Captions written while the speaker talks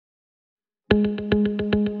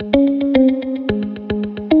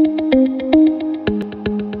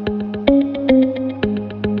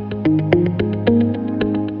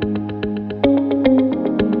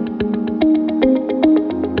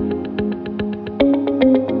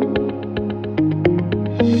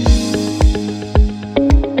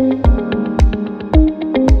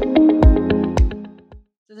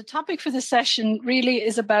topic for the session really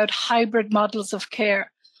is about hybrid models of care.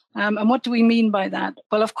 And what do we mean by that?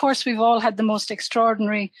 Well, of course, we've all had the most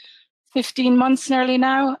extraordinary 15 months nearly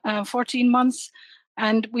now, 14 months,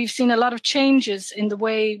 and we've seen a lot of changes in the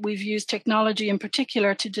way we've used technology in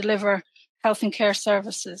particular to deliver health and care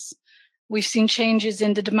services. We've seen changes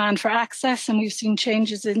in the demand for access, and we've seen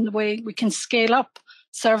changes in the way we can scale up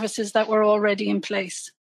services that were already in place.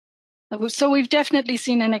 So we've definitely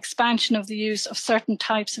seen an expansion of the use of certain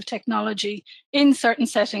types of technology in certain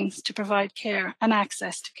settings to provide care and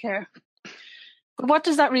access to care. But what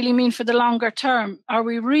does that really mean for the longer term? Are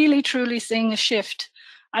we really truly seeing a shift?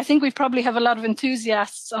 I think we probably have a lot of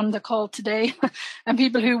enthusiasts on the call today and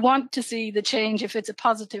people who want to see the change, if it's a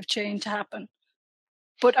positive change, to happen.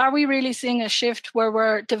 But are we really seeing a shift where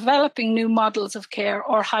we're developing new models of care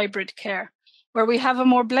or hybrid care, where we have a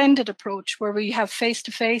more blended approach, where we have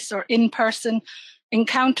face-to-face or in-person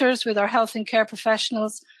encounters with our health and care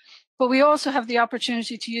professionals, but we also have the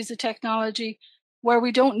opportunity to use the technology where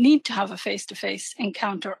we don't need to have a face-to-face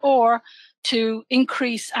encounter, or to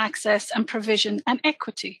increase access and provision and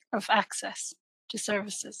equity of access to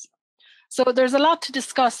services. So there's a lot to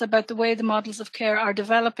discuss about the way the models of care are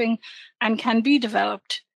developing and can be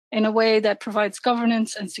developed in a way that provides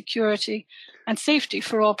governance and security and safety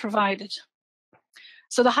for all provided.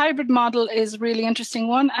 So the hybrid model is a really interesting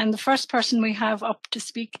one. And the first person we have up to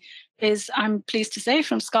speak is, I'm pleased to say,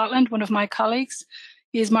 from Scotland, one of my colleagues.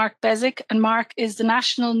 He is Mark Bezic, and Mark is the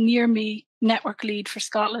National Near Me Network Lead for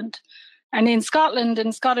Scotland. And in Scotland,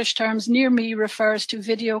 in Scottish terms, Near Me refers to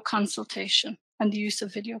video consultation and the use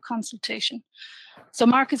of video consultation. So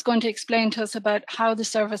Mark is going to explain to us about how the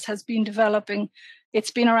service has been developing.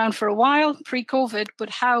 It's been around for a while, pre-COVID, but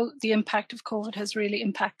how the impact of COVID has really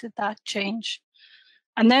impacted that change.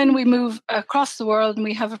 And then we move across the world and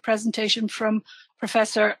we have a presentation from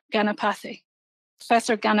Professor Ganapathy.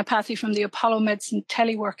 Professor Ganapathy from the Apollo Medicine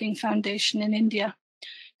Teleworking Foundation in India,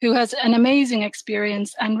 who has an amazing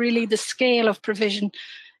experience, and really the scale of provision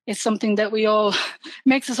is something that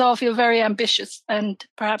makes us all feel very ambitious and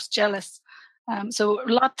perhaps jealous. So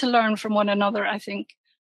a lot to learn from one another, I think.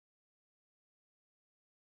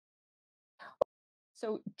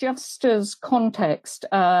 So just as context,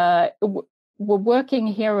 we're working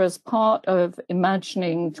here as part of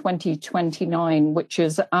Imagining 2029, which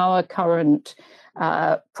is our current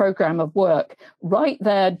program of work. Right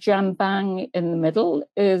there, jam bang in the middle,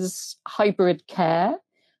 is hybrid care,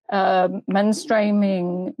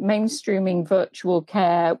 mainstreaming virtual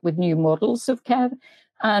care with new models of care.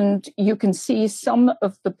 And you can see some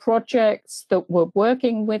of the projects that we're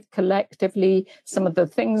working with collectively, some of the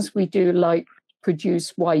things we do, like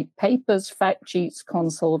produce white papers, fact sheets,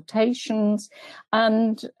 consultations,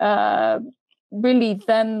 and really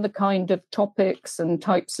then the kind of topics and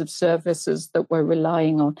types of services that we're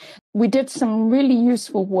relying on. We did some really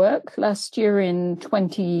useful work last year in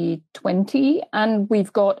 2020, and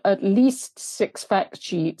we've got at least 6 fact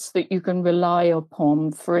sheets that you can rely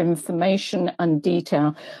upon for information and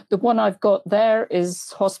detail. The one I've got there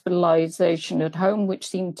is hospitalization at home, which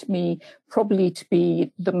seemed to me probably to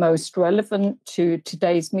be the most relevant to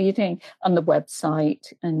today's meeting, and the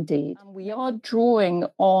website indeed. And we are drawing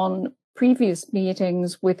on previous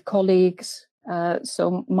meetings with colleagues.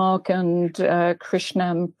 So Mark and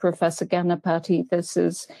Krishna, Professor Ganapathy, this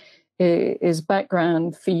is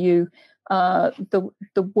background for you. The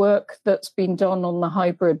work that's been done on the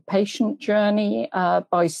hybrid patient journey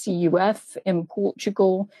by CUF in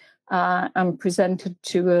Portugal, and presented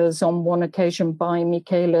to us on one occasion by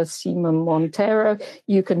Michaela Simon Monteiro.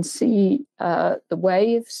 You can see the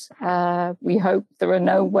waves. We hope there are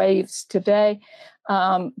no waves today.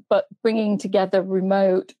 But bringing together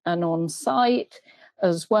remote and on-site,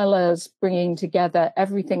 as well as bringing together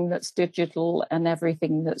everything that's digital and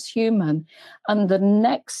everything that's human. And the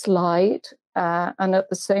next slide, and at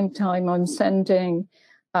the same time, I'm sending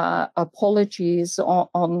apologies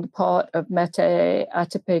on the part of Mette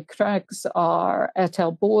Atepe-Craggs, our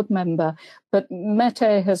ETEL board member, but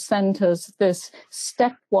Mette has sent us this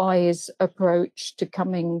stepwise approach to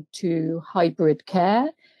coming to hybrid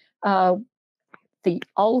care.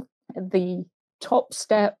 The top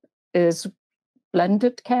step is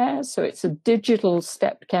blended care. So it's a digital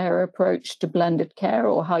step care approach to blended care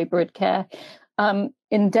or hybrid care.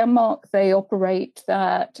 In Denmark, they operate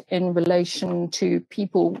that in relation to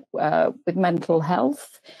people with mental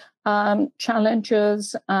health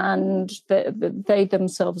challenges, and they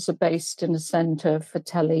themselves are based in a centre for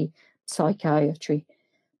telepsychiatry.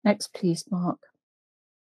 Next, please, Mark.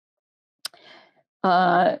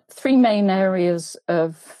 3 main areas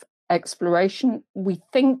of exploration. We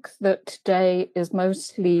think that today is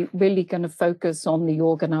mostly really going to focus on the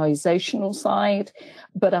organizational side,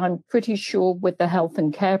 but I'm pretty sure with the health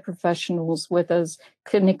and care professionals with us,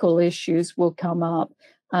 clinical issues will come up,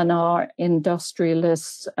 and our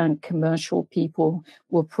industrialists and commercial people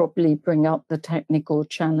will probably bring up the technical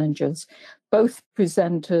challenges. Both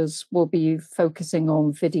presenters will be focusing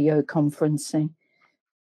on video conferencing.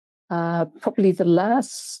 Probably the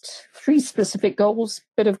last 3 specific goals,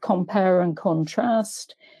 bit of compare and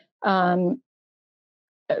contrast.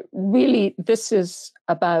 Really, this is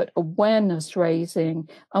about awareness raising,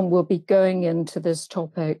 and we'll be going into this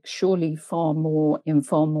topic surely in far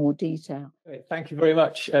more detail. Great. Thank you very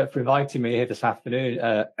much for inviting me here this afternoon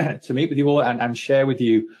to meet with you all and share with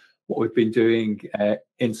you what we've been doing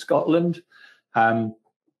in Scotland.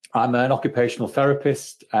 I'm an occupational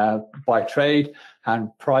therapist by trade,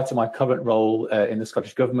 and prior to my current role in the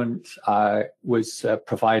Scottish Government, I was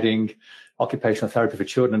providing occupational therapy for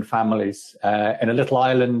children and families in a little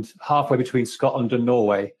island halfway between Scotland and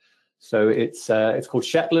Norway. So it's called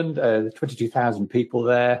Shetland, 22,000 people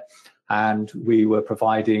there, and we were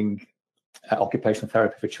providing occupational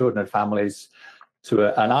therapy for children and families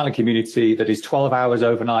to an island community that is 12 hours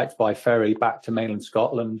overnight by ferry back to mainland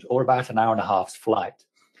Scotland, or about an hour and a half's flight.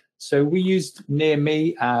 So we used Near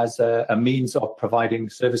Me as a means of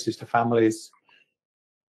providing services to families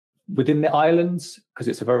within the islands, because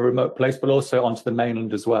it's a very remote place, but also onto the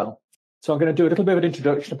mainland as well. So I'm going to do a little bit of an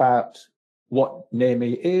introduction about what Near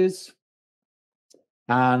Me is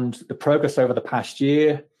and the progress over the past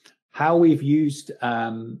year, how we've used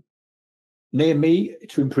Near Me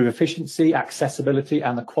to improve efficiency, accessibility,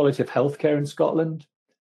 and the quality of healthcare in Scotland,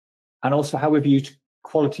 and also how we've used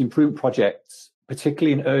quality improvement projects,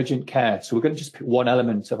 particularly in urgent care. So we're going to just pick one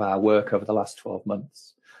element of our work over the last 12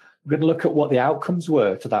 months. We're going to look at what the outcomes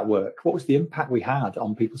were to that work. What was the impact we had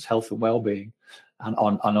on people's health and well-being, and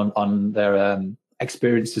on their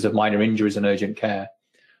experiences of minor injuries and urgent care.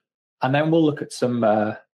 And then we'll look at some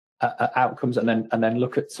outcomes, and then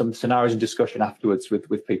look at some scenarios and discussion afterwards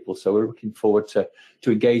with people. So we're looking forward to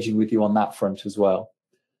engaging with you on that front as well.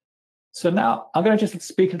 So now I'm going to just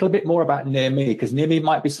speak a little bit more about Near Me, because Near Me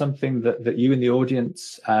might be something that you in the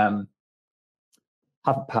audience haven't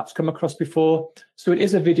perhaps come across before. So it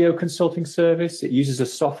is a video consulting service. It uses a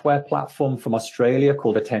software platform from Australia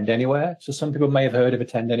called Attend Anywhere. So some people may have heard of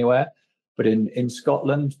Attend Anywhere, but in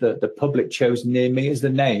Scotland, the public chose Near Me as the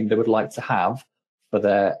name they would like to have for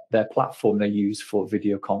their platform they use for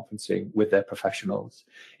video conferencing with their professionals.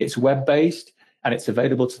 It's web-based, and it's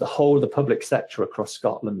available to the whole of the public sector across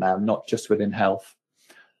Scotland now, not just within health.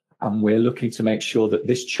 And we're looking to make sure that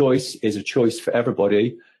this choice is a choice for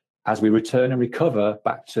everybody as we return and recover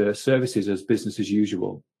back to services as business as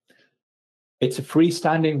usual. It's a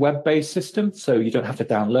freestanding web-based system, so you don't have to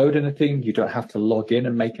download anything, you don't have to log in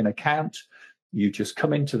and make an account. You just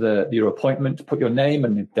come into your appointment, put your name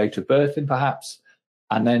and date of birth in perhaps,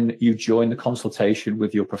 and then you join the consultation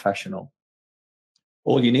with your professional.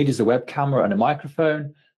 All you need is a web camera and a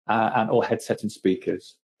microphone, or headset and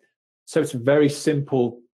speakers. So it's a very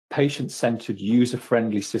simple, patient-centered,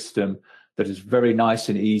 user-friendly system that is very nice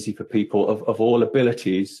and easy for people of all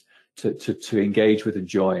abilities to engage with and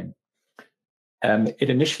join. It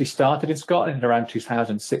initially started in Scotland in around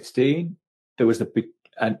 2016. There was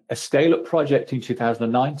a scale-up project in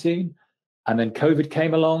 2019, and then COVID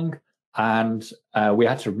came along, and we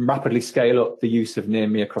had to rapidly scale up the use of Near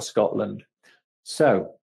Me across Scotland.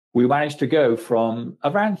 So we managed to go from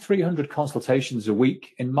around 300 consultations a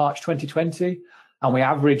week in March 2020, and we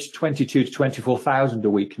averaged 22 to 24,000 a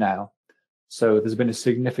week now. So there's been a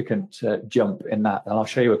significant jump in that, and I'll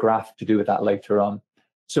show you a graph to do with that later on.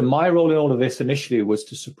 So my role in all of this initially was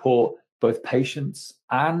to support both patients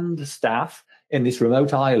and staff in this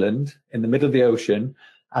remote island in the middle of the ocean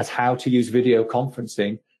as how to use video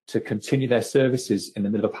conferencing to continue their services in the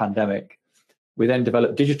middle of a pandemic. We then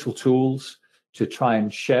developed digital tools to try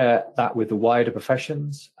and share that with the wider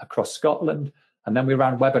professions across Scotland. And then we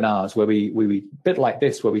ran webinars where we bit like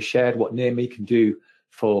this, where we shared what Near Me can do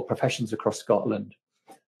for professions across Scotland.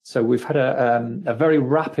 So we've had a very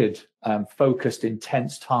rapid, focused,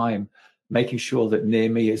 intense time making sure that Near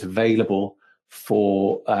Me is available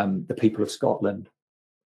for the people of Scotland.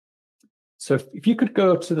 So if you could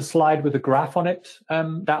go to the slide with the graph on it,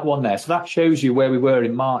 that one there. So that shows you where we were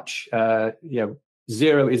in March.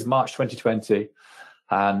 Zero is March 2020.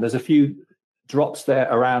 And there's a few drops there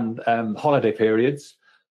around holiday periods.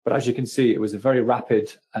 But as you can see, it was a very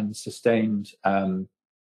rapid and sustained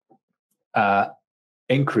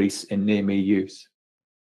increase in Near Me use.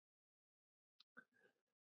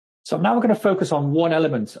 So now we're going to focus on one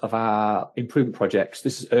element of our improvement projects.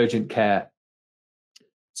 This is urgent care.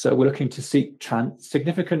 So we're looking to seek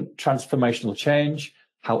significant transformational change,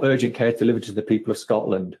 how urgent care is delivered to the people of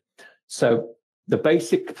Scotland. So the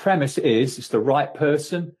basic premise is it's the right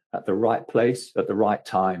person at the right place at the right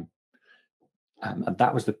time. And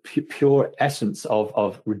that was the pure essence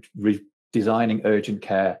of redesigning urgent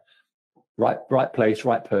care. Right place,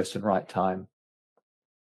 right person, right time.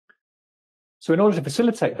 So in order to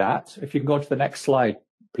facilitate that, if you can go to the next slide,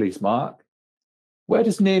 please, Mark. Where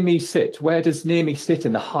does Near Me sit? Where does Near Me sit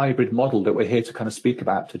in the hybrid model that we're here to kind of speak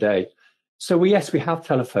about today? So yes, we have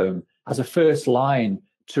telephone as a first line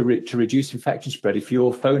to reduce infection spread. If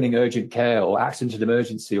you're phoning urgent care or accident and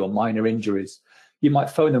emergency or minor injuries, you might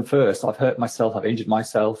phone them first. I've hurt myself, I've injured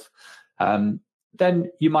myself.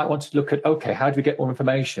 Then you might want to look at, okay, how do we get more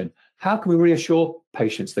information? How can we reassure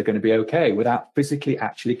patients they're going to be okay without physically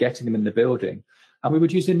actually getting them in the building? And we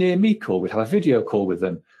would use a Near Me call. We'd have a video call with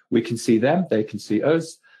them. We can see them, they can see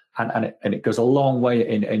us. And it goes a long way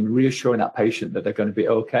in reassuring that patient that they're going to be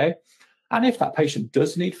okay. And if that patient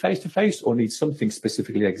does need face-to-face or needs something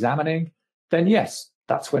specifically examining, then yes,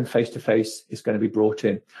 that's when face-to-face is going to be brought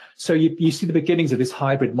in. So you see the beginnings of this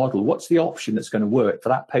hybrid model. What's the option that's going to work for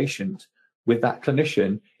that patient with that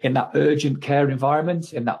clinician in that urgent care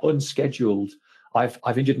environment, in that unscheduled,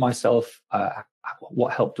 I've injured myself,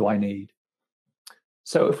 what help do I need?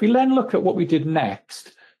 So if we then look at what we did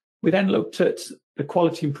next, we then looked at the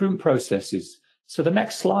quality improvement processes. So the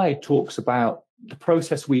next slide talks about the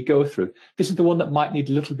process we go through. This is the one that might need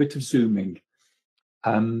a little bit of zooming.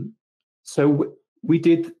 So we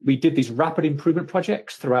did these rapid improvement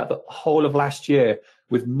projects throughout the whole of last year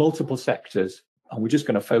with multiple sectors, and we're just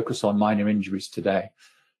going to focus on minor injuries today.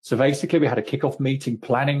 So basically, we had a kickoff meeting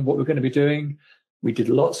planning what we're going to be doing. We did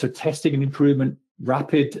lots of testing and improvement,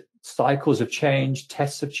 rapid cycles of change,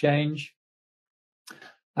 tests of change.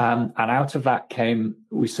 And out of that came,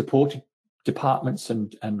 we supported departments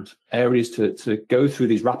and areas to go through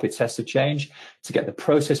these rapid tests of change, to get the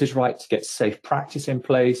processes right, to get safe practice in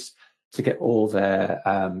place, to get all their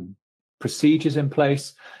procedures in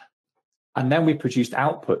place. And then we produced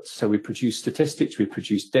outputs. So we produced statistics, we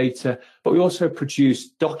produced data, but we also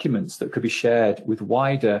produced documents that could be shared with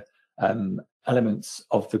wider elements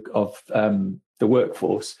of the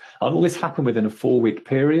workforce. And all this happened within a 4-week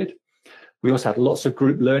period. We also had lots of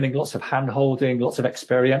group learning, lots of hand-holding, lots of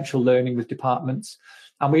experiential learning with departments.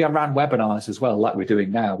 And we ran webinars as well, like we're doing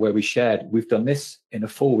now, where we shared, we've done this in a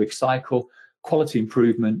 4-week cycle, quality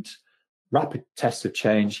improvement, rapid tests of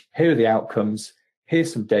change, here are the outcomes,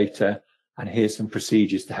 here's some data, and here's some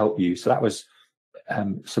procedures to help you. So that was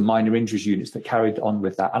some minor injuries units that carried on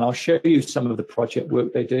with that. And I'll show you some of the project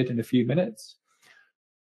work they did in a few minutes.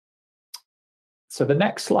 So the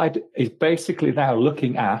next slide is basically now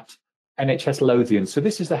looking at NHS Lothian. So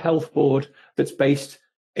this is the health board that's based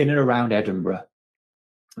in and around Edinburgh,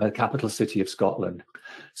 the capital city of Scotland.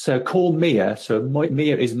 So called MIA. So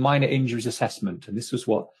MIA is Minor Injuries Assessment. And this was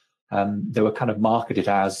what they were kind of marketed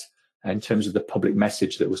as in terms of the public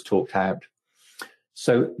message that was talked out.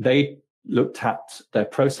 So they looked at their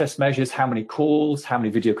process measures, how many calls, how many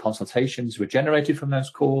video consultations were generated from those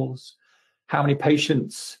calls, how many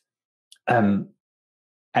patients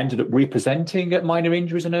ended up representing at minor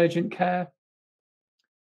injuries and urgent care.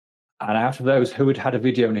 And out of those, who had had a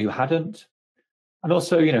video and who hadn't. And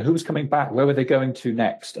also, you know, who was coming back, where were they going to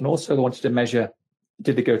next? And also they wanted to measure,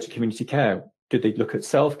 did they go to community care? Did they look at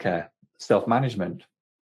self-care, self-management?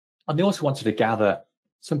 And they also wanted to gather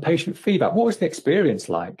some patient feedback. What was the experience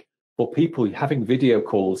like for people having video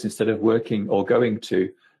calls instead of working or going to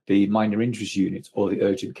the minor injuries unit or the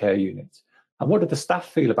urgent care unit? And what did the staff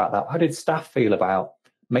feel about that? How did staff feel about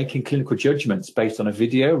making clinical judgments based on a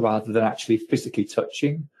video rather than actually physically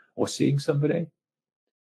touching or seeing somebody?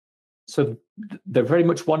 So they very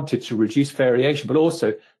much wanted to reduce variation, but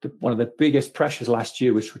also one of the biggest pressures last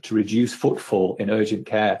year was to reduce footfall in urgent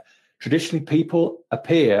care. Traditionally, people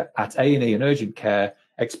appear at A&E and urgent care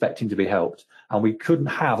expecting to be helped, and we couldn't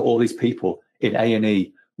have all these people in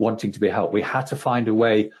A&E wanting to be helped. We had to find a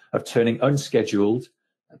way of turning unscheduled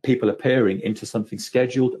people appearing into something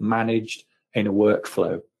scheduled, managed in a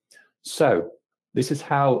workflow. So this is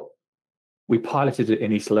how we piloted it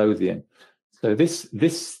in East Lothian. So this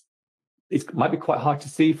it might be quite hard to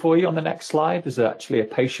see for you on the next slide. There's actually a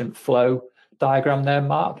patient flow diagram there,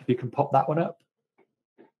 Mark, if you can pop that one up.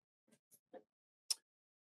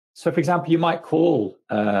 So, for example, you might call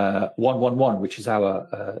 111, which is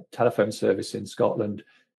our telephone service in Scotland.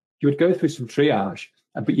 You would go through some triage,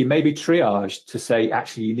 but you may be triaged to say,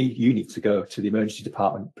 actually, you need to go to the emergency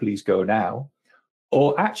department, please go now.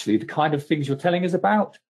 Or actually, the kind of things you're telling us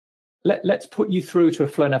about, let's put you through to a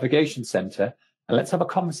flow navigation center and let's have a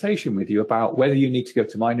conversation with you about whether you need to go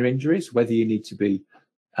to minor injuries, whether you need to be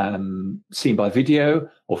seen by video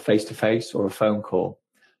or face-to-face or a phone call.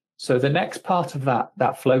 So the next part of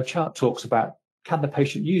that flow chart talks about, can the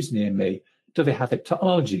patient use Near Me? Do they have the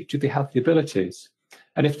technology? Do they have the abilities?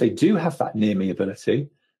 And if they do have that Near Me ability,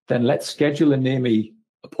 then let's schedule a Near Me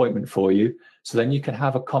appointment for you. So then you can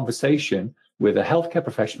have a conversation with a healthcare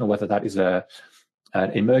professional, whether that is an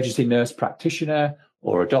emergency nurse practitioner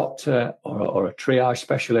or a doctor or a triage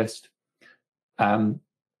specialist.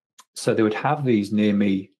 So they would have these Near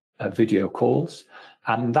Me video calls,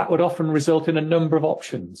 and that would often result in a number of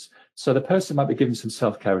options. So the person might be given some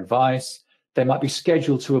self-care advice. They might be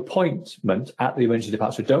scheduled to appointment at the emergency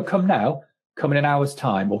department. So don't come now, come in an hour's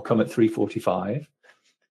time or come at 3:45.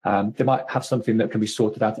 They might have something that can be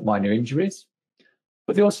sorted out at minor injuries,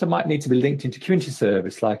 but they also might need to be linked into community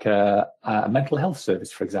service, like a mental health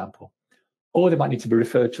service, for example. Or they might need to be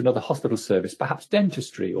referred to another hospital service, perhaps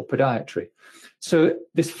dentistry or podiatry. So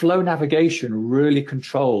this flow navigation really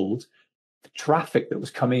controlled the traffic that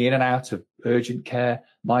was coming in and out of urgent care,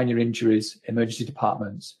 minor injuries, emergency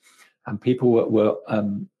departments, and people were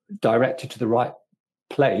directed to the right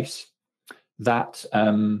place that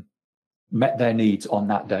met their needs on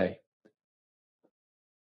that day.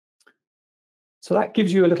 So that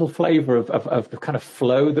gives you a little flavor of the kind of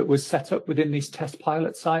flow that was set up within these test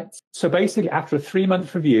pilot sites. So basically, after a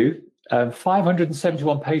 3-month review,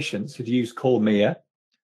 571 patients had used Call Mia,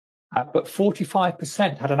 but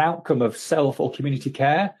 45% had an outcome of self or community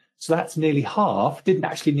care. So that's nearly half didn't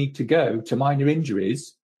actually need to go to minor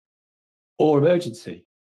injuries or emergency.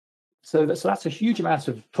 So that's a huge amount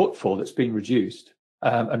of footfall that's been reduced,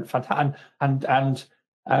 and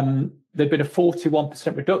there'd been a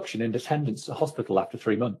 41% reduction in attendance at hospital after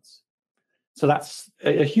 3 months. So that's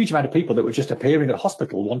a huge amount of people that were just appearing at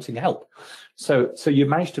hospital wanting help. So you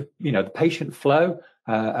managed to, the patient flow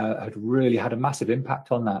had really had a massive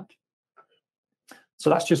impact on that. So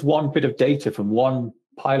that's just one bit of data from one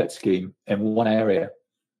pilot scheme in one area.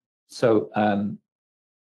 So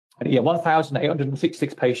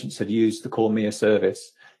 1,866 patients had used the Call Mia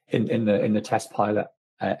service in the test pilot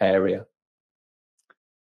area.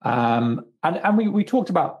 And we talked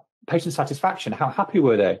about patient satisfaction. How happy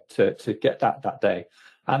were they to get that day?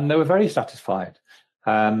 And they were very satisfied.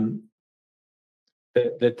 The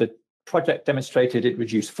project demonstrated it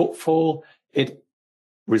reduced footfall, it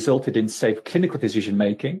resulted in safe clinical decision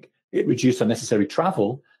making, it reduced unnecessary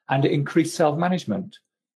travel, and it increased self-management.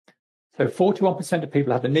 So 41% of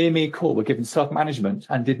people had the Near Me call, were given self-management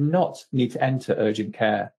and did not need to enter urgent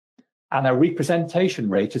care. And their representation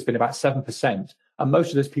rate has been about 7%. And most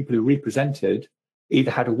of those people who represented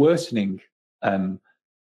either had a worsening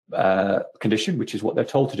condition, which is what they're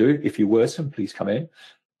told to do. If you worsen, please come in.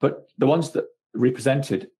 But the ones that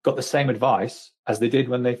represented got the same advice as they did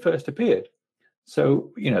when they first appeared.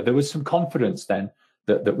 So, there was some confidence then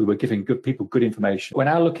that we were giving good people good information. We're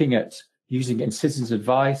now looking at using it in citizens'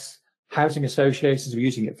 advice. Housing associations are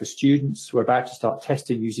using it for students. We're about to start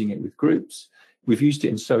testing using it with groups. We've used it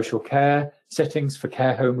in social care settings for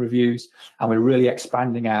care home reviews, and we're really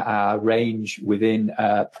expanding our range within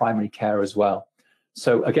primary care as well.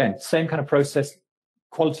 So again, same kind of process,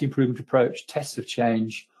 quality improvement approach, tests of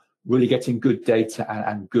change, really getting good data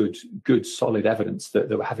and good solid evidence that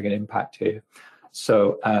we're having an impact here.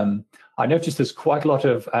 So I noticed there's quite a lot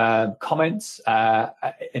of comments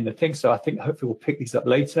in the thing, so I think hopefully we'll pick these up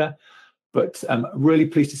later. But I'm really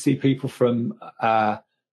pleased to see people from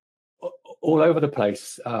all over the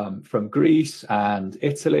place, from Greece and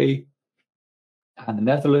Italy and the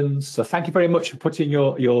Netherlands. So thank you very much for putting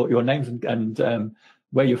your names and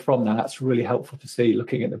where you're from now. That's really helpful to see,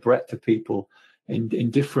 looking at the breadth of people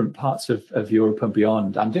in different parts of Europe and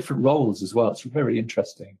beyond, and different roles as well. It's very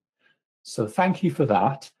interesting. So thank you for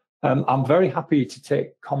that. I'm very happy to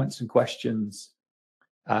take comments and questions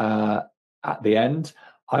at the end.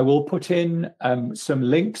 I will put in some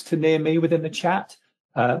links to Near Me within the chat,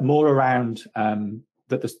 more around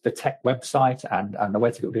the tech website and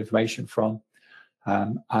where to get the information from.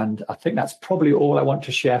 And I think that's probably all I want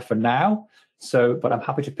to share for now. But I'm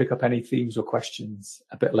happy to pick up any themes or questions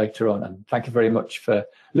a bit later on. And thank you very much for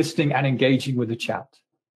listening and engaging with the chat.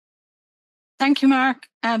 Thank you, Mark.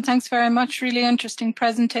 Thanks very much. Really interesting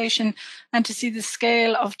presentation, and to see the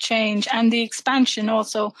scale of change and the expansion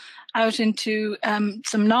also out into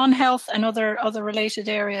some non-health and other related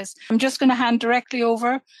areas. I'm just going to hand directly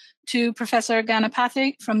over to Professor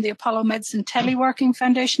Ganapathy from the Apollo Medicine Teleworking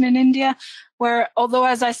Foundation in India, where, although,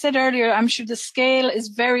 as I said earlier, I'm sure the scale is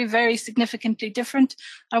very, very significantly different,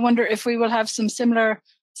 I wonder if we will have some similar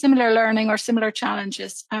similar learning or similar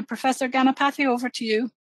challenges. Professor Ganapathy, over to you.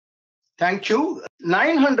 Thank you.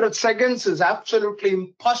 900 seconds is absolutely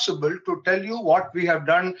impossible to tell you what we have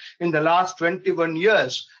done in the last 21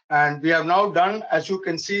 years. And we have now done, as you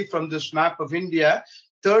can see from this map of India,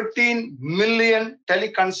 13 million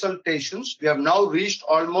teleconsultations. We have now reached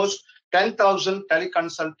almost 10,000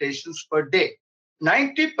 teleconsultations per day.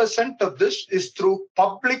 90% of this is through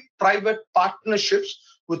public-private partnerships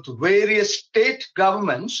with various state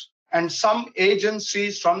governments and some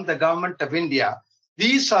agencies from the government of India.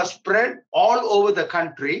 These are spread all over the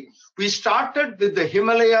country. We started with the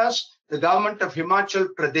Himalayas, the government of Himachal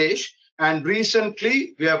Pradesh, and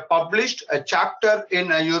recently we have published a chapter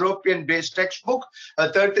in a European-based textbook, a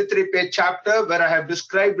 33-page chapter where I have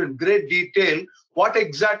described in great detail what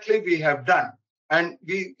exactly we have done. And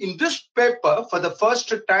in this paper, for the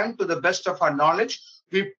first time, to the best of our knowledge,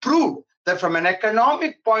 we proved that from an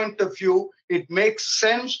economic point of view, it makes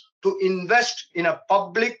sense to invest in a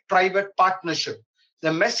public-private partnership.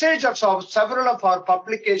 The message of several of our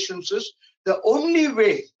publications is the only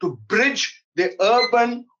way to bridge the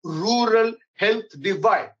urban-rural health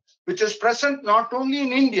divide, which is present not only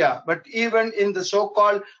in India, but even in the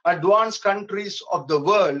so-called advanced countries of the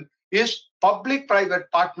world, is public-private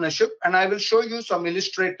partnership. And I will show you some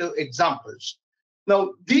illustrative examples.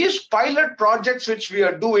 Now, these pilot projects which we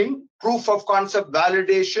are doing, proof of concept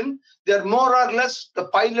validation, they're more or less, the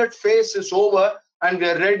pilot phase is over, and we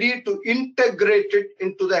are ready to integrate it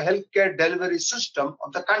into the healthcare delivery system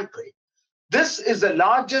of the country. This is the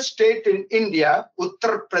largest state in India,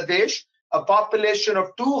 Uttar Pradesh, a population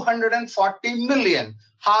of 240 million,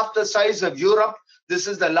 half the size of Europe. This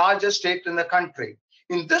is the largest state in the country.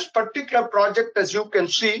 In this particular project, as you can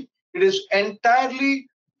see, it is entirely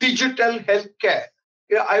digital healthcare.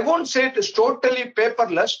 I won't say it is totally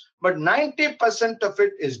paperless, but 90% of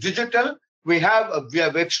it is digital. We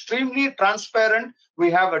have extremely transparent.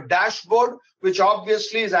 We have a dashboard, which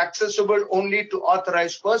obviously is accessible only to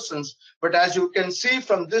authorized persons. But as you can see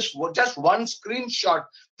from this, just one screenshot,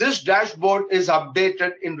 this dashboard is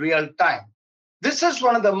updated in real time. This is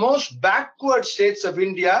one of the most backward states of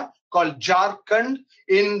India, called Jharkhand,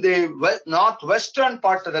 in the northwestern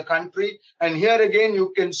part of the country. And here again,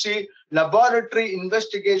 you can see laboratory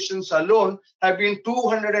investigations alone have been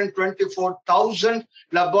 224,000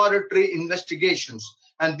 laboratory investigations.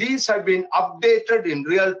 And these have been updated in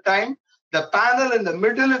real time. The panel in the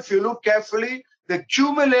middle, if you look carefully, the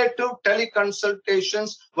cumulative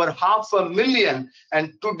teleconsultations were 500,000.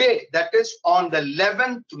 And today, that is on the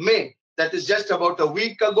 11th May, that is just about a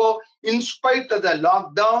week ago, in spite of the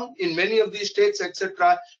lockdown in many of these states,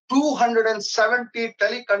 etc., 270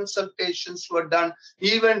 teleconsultations were done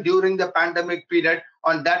even during the pandemic period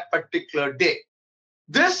on that particular day.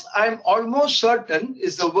 This, I'm almost certain,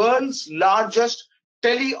 is the world's largest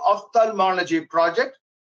teleophthalmology project.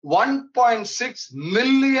 1.6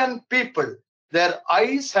 million people, their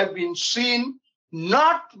eyes have been seen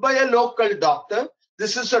not by a local doctor.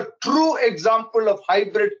 This is a true example of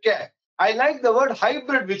hybrid care. I like the word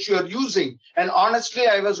hybrid which you are using. And honestly,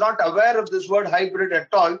 I was not aware of this word hybrid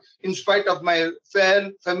at all, in spite of my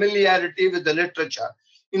fair familiarity with the literature.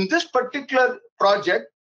 In this particular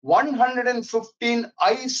project, 115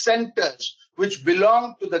 eye centers, which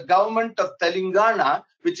belong to the government of Telangana,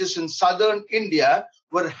 which is in southern India,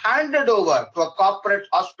 were handed over to a corporate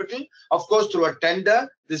hospital, of course, through a tender.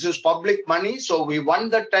 This is public money, so we won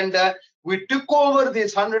the tender. We took over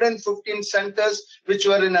these 115 centers, which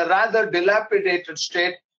were in a rather dilapidated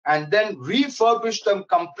state, and then refurbished them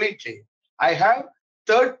completely. I have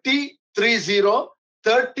 30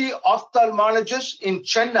 ophthalmologists in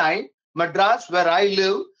Chennai, Madras, where I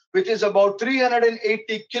live, which is about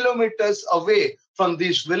 380 kilometers away from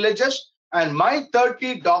these villages. And my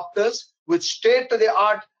 30 doctors with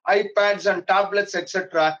state-of-the-art iPads and tablets,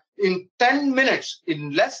 etc., in 10 minutes,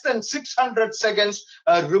 in less than 600 seconds,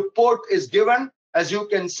 a report is given, as you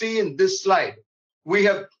can see in this slide. We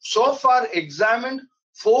have so far examined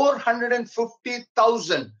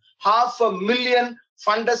 450,000, 500,000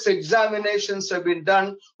 fundus examinations have been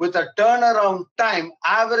done with a turnaround time.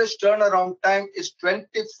 Average turnaround time is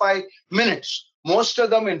 25 minutes. Most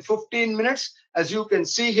of them in 15 minutes. As you can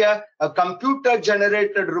see here, a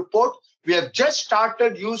computer-generated report. We have just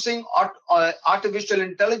started using artificial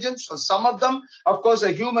intelligence for some of them. Of course,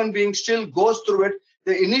 a human being still goes through it.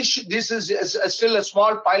 This is still a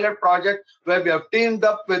small pilot project where we have teamed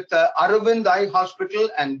up with Aravind Eye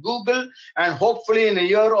Hospital and Google, and hopefully in a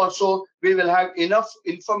year or so, we will have enough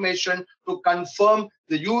information to confirm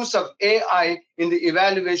the use of AI in the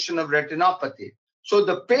evaluation of retinopathy. So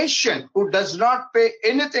the patient who does not pay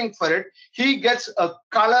anything for it, he gets a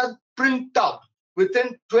color printout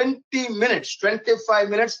within 20 minutes, 25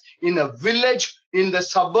 minutes in a village in the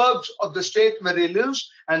suburbs of the state where he lives.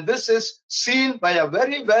 And this is seen by a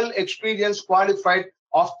very well experienced, qualified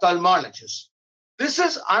ophthalmologist. This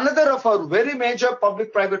is another of our very major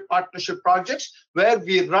public-private partnership projects where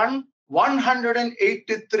we run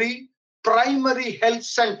 183 primary health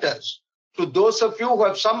centers. To those of you who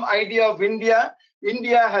have some idea of India,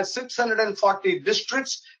 India has 640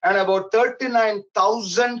 districts and about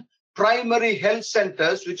 39,000 primary health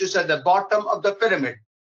centers, which is at the bottom of the pyramid.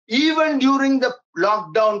 Even during the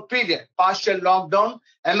lockdown period, partial lockdown,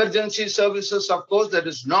 emergency services, of course, there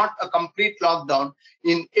is not a complete lockdown.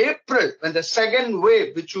 In April, when the second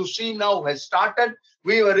wave, which you see now, has started,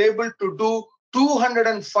 we were able to do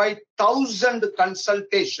 205,000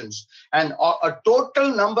 consultations, and a total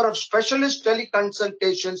number of specialist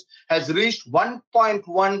teleconsultations has reached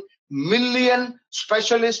 1.1 million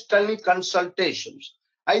specialist teleconsultations.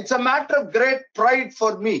 It's a matter of great pride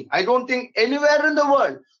for me. I don't think anywhere in the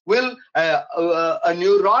world will a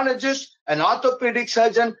neurologist, an orthopedic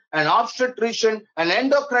surgeon, an obstetrician, an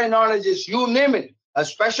endocrinologist, you name it, a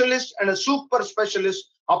specialist and a super specialist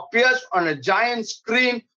appears on a giant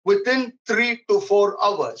screen within 3 to 4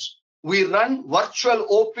 hours. We run virtual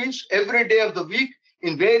OPs every day of the week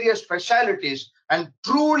in various specialties, and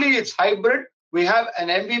truly it's hybrid. We have an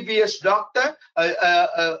MBBS doctor,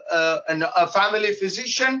 a family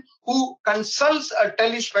physician who consults a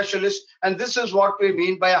telespecialist, and this is what we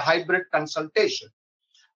mean by a hybrid consultation.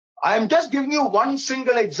 I'm just giving you one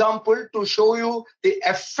single example to show you the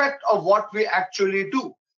effect of what we actually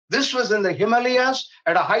do. This was in the Himalayas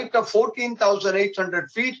at a height of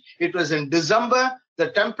 14,800 feet. It was in December.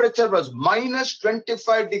 The temperature was minus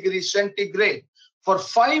 25 degrees centigrade. For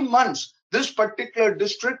 5 months, this particular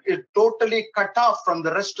district is totally cut off from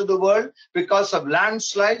the rest of the world because of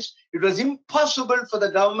landslides. It was impossible for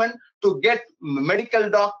the government to get medical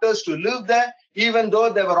doctors to live there, even though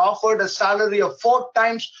they were offered a salary of 4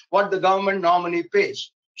 times what the government normally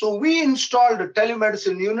pays. So we installed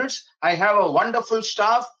telemedicine units. I have a wonderful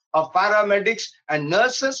staff of paramedics and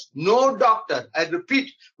nurses, no doctor. I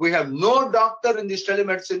repeat, we have no doctor in these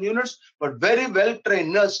telemedicine units, but very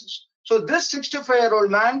well-trained nurses. So this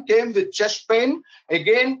 65-year-old man came with chest pain.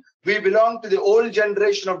 Again, we belong to the old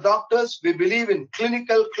generation of doctors. We believe in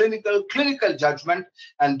clinical judgment.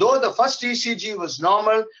 And though the first ECG was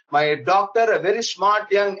normal, my doctor, a very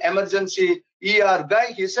smart young emergency ER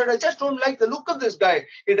guy, he said, I just don't like the look of this guy.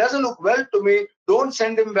 He doesn't look well to me. Don't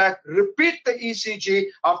send him back. Repeat the ECG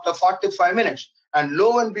after 45 minutes. And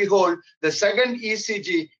lo and behold, the second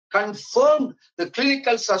ECG confirmed the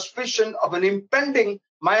clinical suspicion of an impending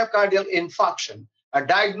myocardial infarction. A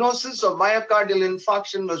diagnosis of myocardial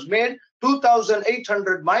infarction was made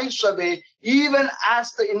 2,800 miles away, even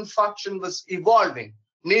as the infarction was evolving.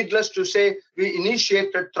 Needless to say, we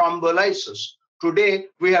initiated thrombolysis. Today,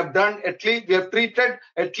 we have treated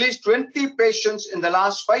at least 20 patients in the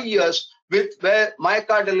last 5 years where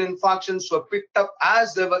myocardial infarctions were picked up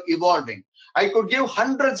as they were evolving. I could give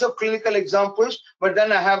hundreds of clinical examples, but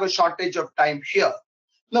then I have a shortage of time here.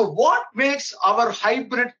 Now, what makes our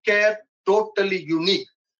hybrid care totally unique?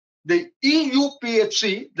 The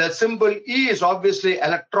EUPHC, the symbol E is obviously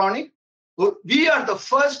electronic. We are the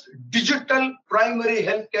first digital primary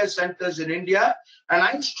healthcare centers in India, and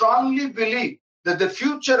I strongly believe that the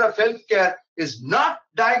future of healthcare is not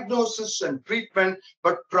diagnosis and treatment,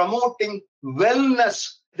 but promoting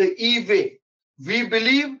wellness the E-way. We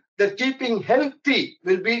believe that keeping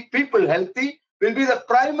people healthy will be the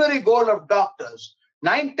primary goal of doctors.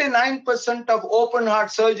 99% of open heart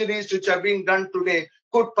surgeries which are being done today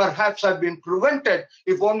could perhaps have been prevented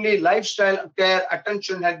if only lifestyle care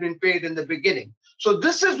attention had been paid in the beginning. So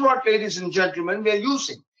this is what, ladies and gentlemen, we are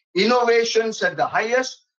using. Innovations at the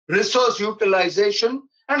highest, resource utilization,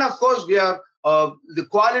 and of course we are the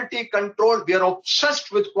quality control. We are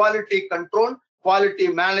obsessed with quality control, quality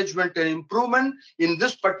management and improvement. In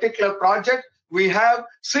this particular project, we have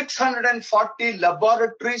 640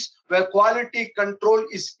 laboratories where quality control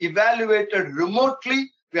is evaluated remotely.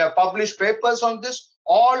 We have published papers on this.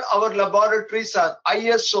 All our laboratories are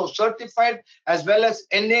ISO certified as well as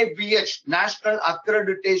NABH, National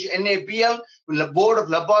Accreditation, NABL, the Board of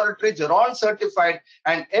Laboratories are all certified.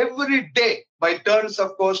 And every day, by turns,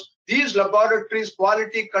 of course, these laboratories'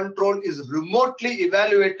 quality control is remotely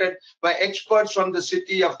evaluated by experts from the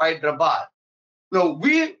city of Hyderabad. Now,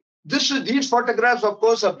 these photographs, of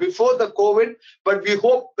course, are before the COVID, but we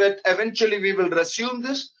hope that eventually we will resume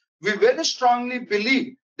this. We very strongly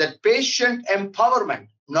believe that patient empowerment,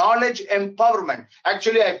 knowledge empowerment.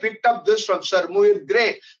 Actually, I picked up this from Sir Muir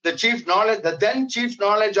Gray, the then Chief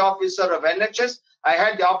Knowledge Officer of NHS. I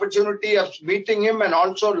had the opportunity of meeting him and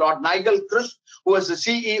also Lord Nigel Crisp, who was the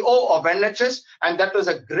CEO of NHS. And that was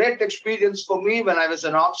a great experience for me when I was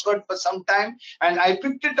in Oxford for some time. And I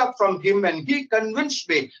picked it up from him, and he convinced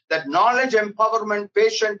me that knowledge empowerment,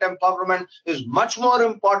 patient empowerment is much more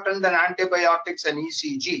important than antibiotics and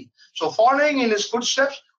ECG. So following in his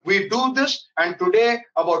footsteps, we do this, and today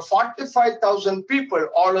about 45,000 people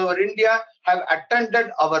all over India have attended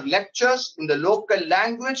our lectures in the local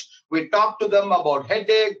language. We talk to them about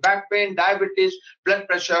headache, back pain, diabetes, blood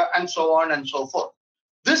pressure, and so on and so forth.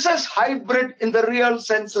 This is hybrid in the real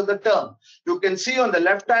sense of the term. You can see on the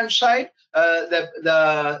left-hand side,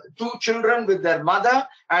 the two children with their mother,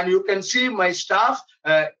 and you can see my staff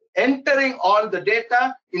entering all the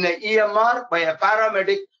data in an EMR by a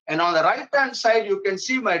paramedic. And on the right-hand side, you can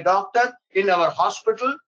see my doctor in our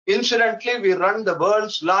hospital. Incidentally, we run the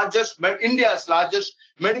world's largest, India's largest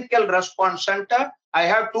medical response center. I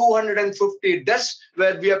have 250 desks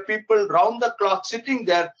where we have people round the clock sitting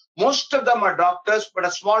there. Most of them are doctors, but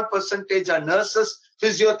a small percentage are nurses,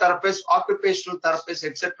 physiotherapists, occupational therapists,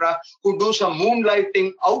 etc., who do some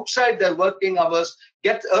moonlighting outside their working hours,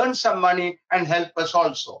 earn some money, and help us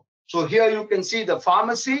also. So here you can see the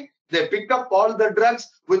pharmacy. They pick up all the drugs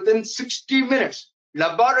within 60 minutes.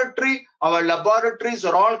 Laboratory, our laboratories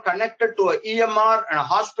are all connected to an EMR and a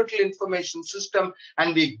hospital information system,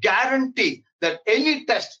 and we guarantee that any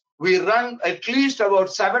test, we run at least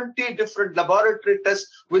about 70 different laboratory tests.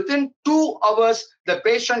 Within 2 hours, the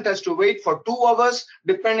patient has to wait for 2 hours,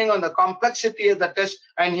 depending on the complexity of the test,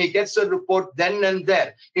 and he gets a report then and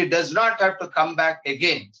there. He does not have to come back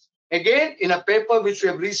again. Again, in a paper which we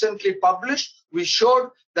have recently published, we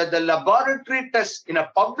showed that the laboratory test in a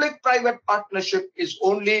public-private partnership is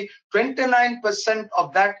only 29%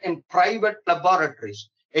 of that in private laboratories.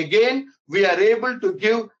 Again, we are able to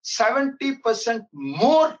give 70%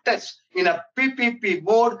 more tests in a PPP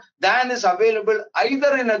mode than is available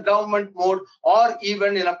either in a government mode or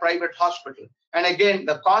even in a private hospital. And again,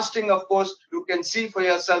 the costing, of course, you can see for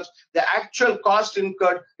yourselves, the actual cost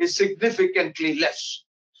incurred is significantly less.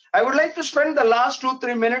 I would like to spend the last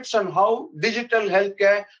 2-3 minutes on how digital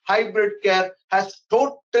healthcare, hybrid care has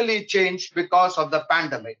totally changed because of the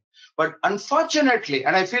pandemic. But unfortunately,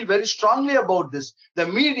 and I feel very strongly about this, the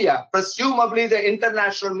media, presumably the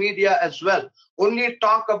international media as well, only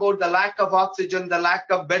talk about the lack of oxygen, the lack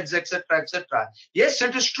of beds, etc., etc. Yes,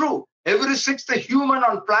 it is true. Every 6th human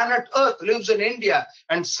on planet Earth lives in India,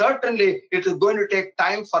 and certainly it is going to take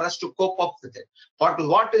time for us to cope up with it. But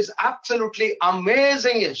what is absolutely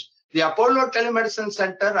amazing is the Apollo Telemedicine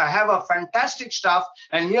Center. I have a fantastic staff,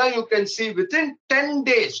 and here you can see within 10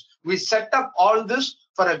 days, we set up all this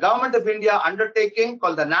for a Government of India undertaking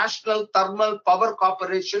called the National Thermal Power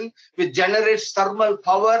Corporation, which generates thermal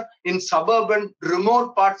power in suburban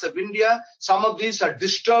remote parts of India. Some of these are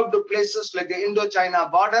disturbed places like the Indo-China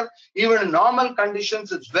border. Even in normal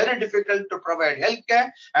conditions, it's very difficult to provide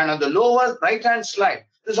healthcare. And on the lower right-hand slide,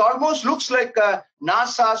 this almost looks like a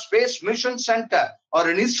NASA Space Mission Center or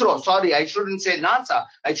an ISRO. Sorry, I shouldn't say NASA.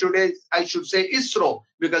 I should say ISRO,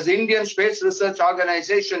 because the Indian Space Research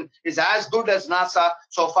Organization is as good as NASA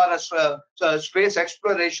so far as space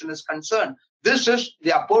exploration is concerned. This is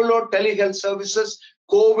the Apollo Telehealth Services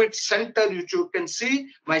COVID Center, which you can see.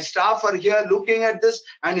 My staff are here looking at this,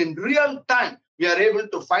 and in real time, we are able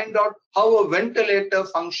to find out how a ventilator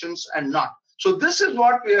functions and not. So this is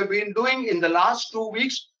what we have been doing in the last 2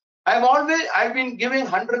 weeks. I've been giving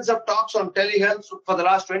hundreds of talks on telehealth for the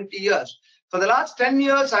last 20 years. For the last 10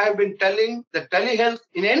 years, I have been telling that telehealth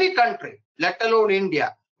in any country, let alone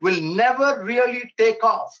India, will never really take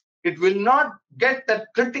off. It will not get that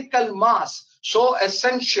critical mass so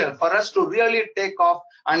essential for us to really take off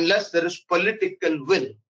unless there is political will.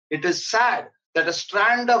 It is sad that a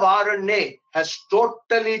strand of RNA has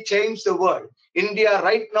totally changed the world. India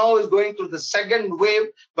right now is going through the second wave,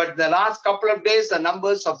 but the last couple of days, the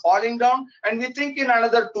numbers are falling down. And we think in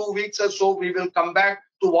another 2 weeks or so, we will come back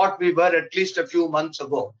to what we were at least a few months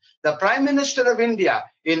ago. The Prime Minister of India,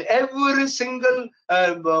 in every single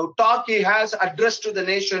talk he has addressed to the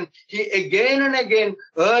nation, he again and again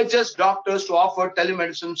urges doctors to offer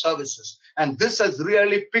telemedicine services. And this has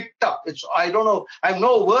really picked up. I don't know, I have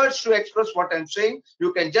no words to express what I'm saying.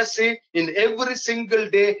 You can just see in every single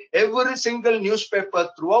day, every single newspaper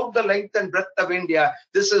throughout the length and breadth of India,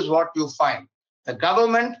 this is what you find. The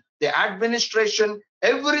government, the administration,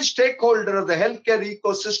 every stakeholder of the healthcare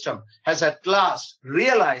ecosystem has at last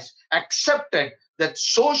realized, accepted that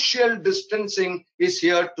social distancing is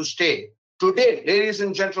here to stay. Today, ladies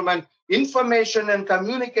and gentlemen, information and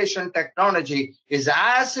communication technology is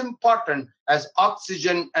as important as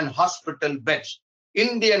oxygen and hospital beds.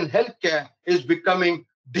 Indian healthcare is becoming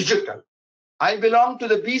digital. I belong to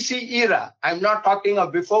the BC era. I'm not talking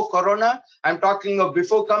of before Corona. I'm talking of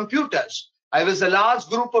before computers. I was the last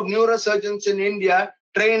group of neurosurgeons in India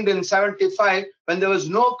trained in 75 when there was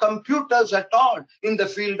no computers at all in the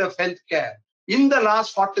field of healthcare. In the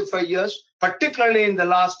last 45 years, particularly in the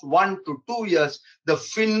last 1 to 2 years, the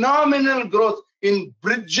phenomenal growth in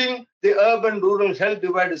bridging the urban-rural health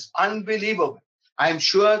divide is unbelievable. I'm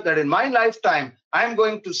sure that in my lifetime, I'm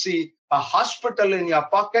going to see a hospital in your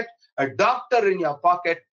pocket, a doctor in your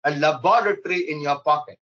pocket, a laboratory in your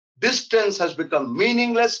pocket. Distance has become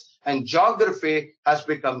meaningless and geography has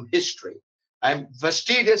become history. I'm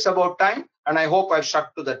fastidious about time and I hope I've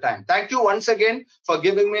stuck to the time. Thank you once again for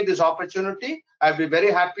giving me this opportunity. I'll be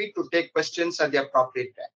very happy to take questions at the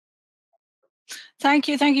appropriate time. Thank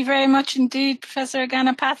you very much indeed, Professor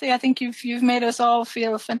Ganapathy. I think you've made us all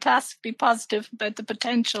feel fantastically positive about the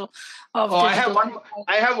potential of. I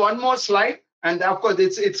have one more slide, and of course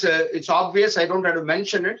it's obvious. I don't have to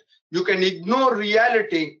mention it. You can ignore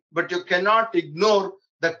reality, but you cannot ignore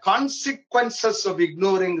the consequences of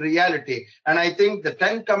ignoring reality. And I think the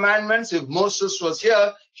 10 commandments, if Moses was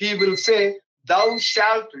here, he will say, "Thou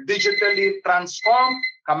shalt digitally transform."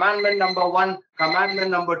 Commandment number 1,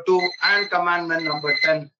 commandment number 2, and commandment number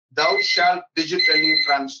 10, thou shalt digitally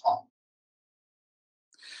transform.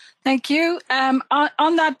 Thank you.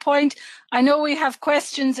 On that point, I know we have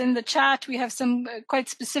questions in the chat. We have some quite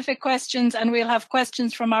specific questions, and we'll have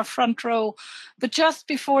questions from our front row. But just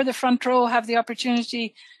before the front row have the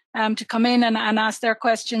opportunity to come in and ask their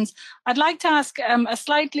questions, I'd like to ask a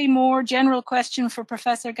slightly more general question for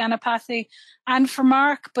Professor Ganapathy and for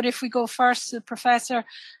Mark, but if we go first to the Professor.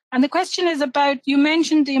 And the question is about, you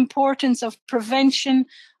mentioned the importance of prevention,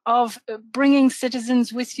 of bringing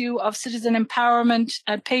citizens with you, of citizen empowerment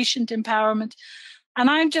and patient empowerment. And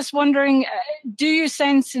I'm just wondering, do you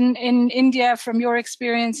sense in India, from your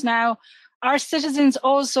experience now, are citizens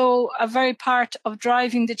also a very part of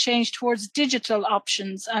driving the change towards digital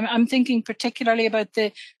options? I'm thinking particularly about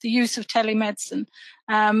the use of telemedicine.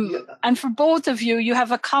 And for both of you, you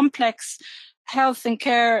have a complex health and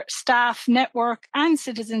care staff network and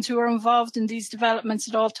citizens who are involved in these developments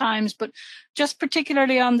at all times. But just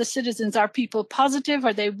particularly on the citizens, are people positive?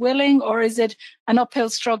 Are they willing? Or is it an uphill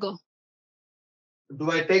struggle? Do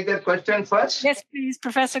I take that question first? Yes, please,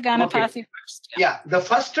 Professor Ganapathy first. Yeah, the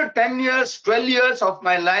first 10 years, 12 years of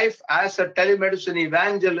my life as a telemedicine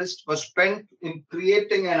evangelist was spent in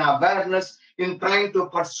creating an awareness, in trying to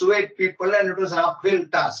persuade people, and it was an uphill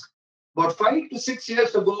task. But 5 to 6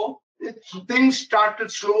 years ago, things started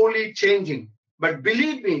slowly changing. But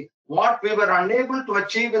believe me, what we were unable to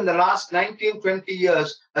achieve in the last 19, 20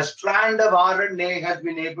 years, a strand of RNA has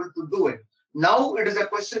been able to do it. Now it is a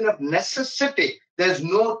question of necessity. There's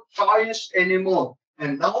no choice anymore.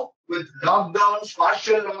 And now with lockdowns,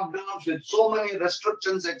 partial lockdowns, with so many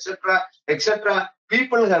restrictions, etc.,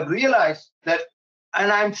 people have realized that,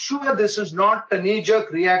 and I'm sure this is not a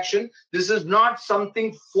knee-jerk reaction. This is not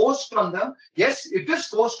something forced on them. Yes, it is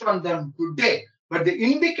forced on them today. But the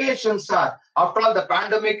indications are, after all, the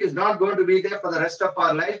pandemic is not going to be there for the rest of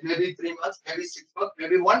our life, maybe 3 months, maybe 6 months,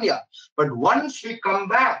 maybe 1 year. But once we come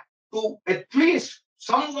back to at least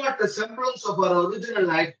somewhat a semblance of our original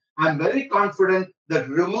life, I'm very confident that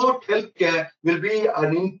remote healthcare will be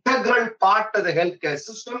an integral part of the healthcare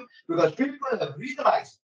system, because people have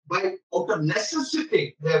realized, out of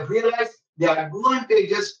necessity, they have realized the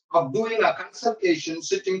advantages of doing a consultation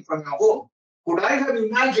sitting from your home. Could I have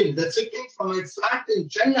imagined that sitting from my flat in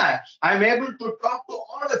Chennai, I'm able to talk to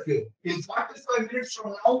all of you? In 45 minutes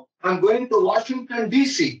from now, I'm going to Washington,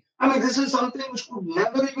 D.C. I mean, this is something which could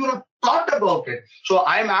never even have thought about it. So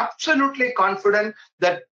I'm absolutely confident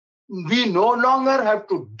that we no longer have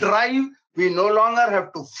to drive. We no longer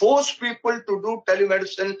have to force people to do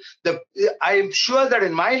telemedicine. I am sure that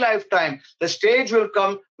in my lifetime, the stage will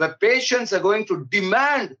come where patients are going to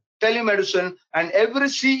demand telemedicine, and every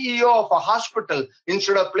CEO of a hospital,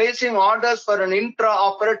 instead of placing orders for an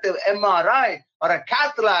intraoperative MRI or a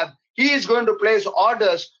cath lab, he is going to place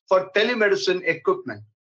orders for telemedicine equipment.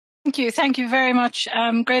 Thank you very much.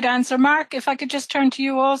 Great answer. Mark, if I could just turn to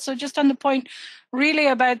you also, just on the point really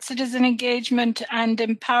about citizen engagement and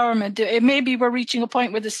empowerment. It maybe we're reaching a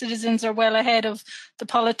point where the citizens are well ahead of the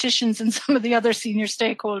politicians and some of the other senior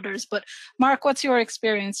stakeholders. But Mark, what's your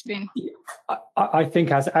experience been? I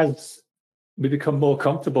think as we become more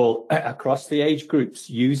comfortable across the age groups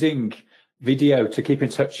using video to keep in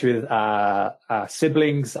touch with our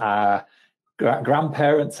siblings, our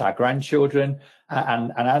grandparents, our grandchildren,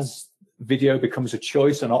 and as video becomes a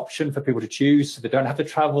choice, an option for people to choose, so they don't have to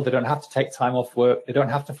travel, they don't have to take time off work, they don't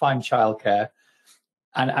have to find childcare.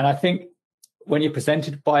 And I think when you're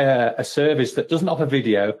presented by a service that doesn't offer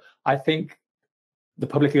video, I think the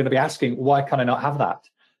public are going to be asking, why can I not have that?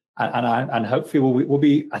 And hopefully we'll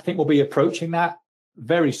be approaching that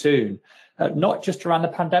very soon. Not just around the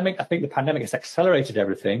pandemic. I think the pandemic has accelerated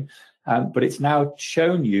everything, but it's now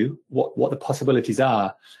shown you what the possibilities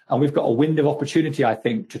are. And we've got a window of opportunity, I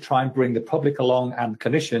think, to try and bring the public along and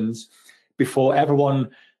clinicians before everyone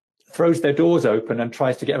throws their doors open and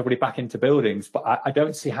tries to get everybody back into buildings. But I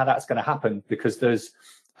don't see how that's going to happen, because there's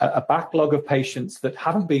a backlog of patients that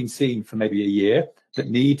haven't been seen for maybe a year that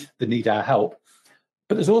need our help.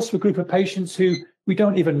 But there's also a group of patients who we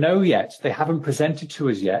don't even know yet. They haven't presented to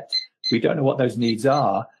us yet. We don't know what those needs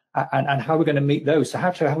are and how we're going to meet those. So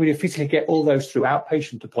how do we physically get all those through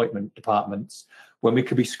outpatient appointment departments when we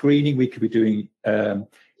could be screening, we could be doing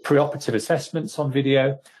preoperative assessments on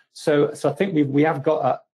video. So I think we have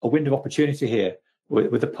got a window of opportunity here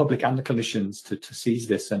with the public and the clinicians to seize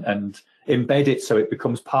this and embed it so it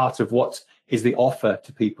becomes part of what is the offer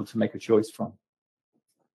to people to make a choice from.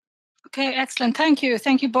 Okay, excellent. Thank you.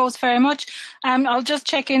 Thank you both very much. I'll just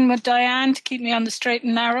check in with Diane to keep me on the straight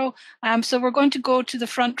and narrow. So we're going to go to the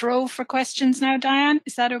front row for questions now, Diane.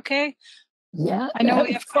 Is that okay? Yeah, I know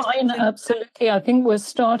we have fine, absolutely. I think we're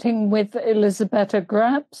starting with Elisabetta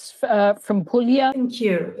Grabs from Puglia. Thank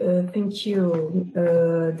you,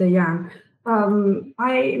 Diane.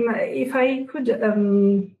 If I could,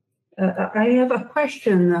 I have a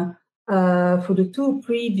question for the two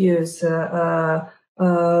previous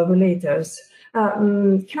relators.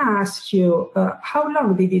 Can I ask you, how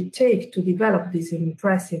long did it take to develop this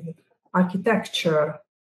impressive architecture,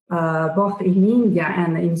 both in India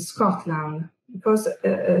and in Scotland? Because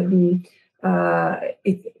the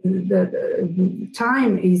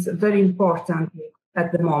time is very important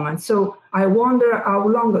at the moment. So I wonder, how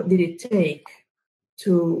long did it take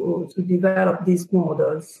to develop these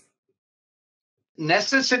models?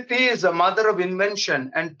 Necessity is the mother of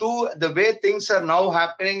invention, and two, the way things are now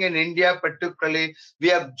happening in India particularly, we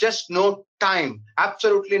have just no time,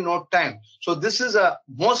 absolutely no time. So this is a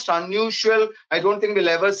most unusual, I don't think we'll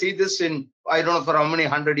ever see this in, I don't know for how many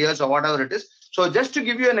 100 years or whatever it is. So just to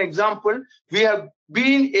give you an example, we have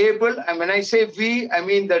been able, and when I say we, I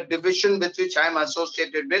mean the division with which I'm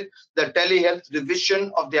associated with, the telehealth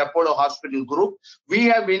division of the Apollo Hospital Group. We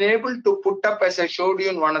have been able to put up, as I showed you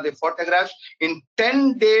in one of the photographs, in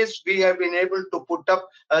 10 days, we have been able to put up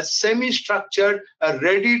a semi-structured,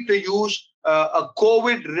 ready to use, a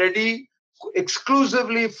COVID-ready,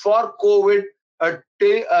 exclusively for COVID,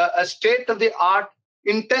 a state-of-the-art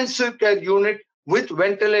intensive care unit with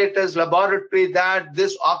ventilators, laboratory,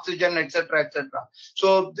 this oxygen, etc., etc.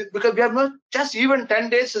 So because we have not, just even 10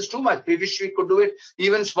 days is too much. We wish we could do it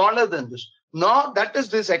even smaller than this. No, that is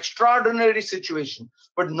this extraordinary situation.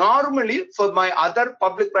 But normally for my other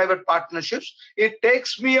public-private partnerships, it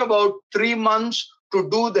takes me about 3 months to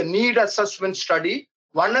do the need assessment study.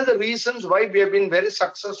 One of the reasons why we have been very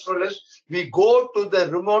successful is we go to the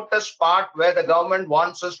remotest part where the government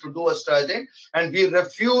wants us to do a study, and we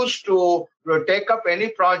refuse to take up any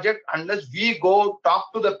project unless we go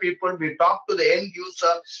talk to the people, we talk to the end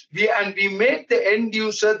user, and we make the end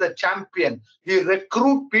user the champion. We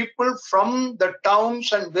recruit people from the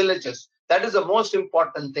towns and villages. That is the most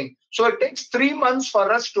important thing. So it takes 3 months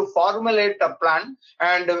for us to formulate a plan,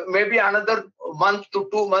 and maybe another month to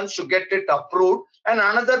 2 months to get it approved, and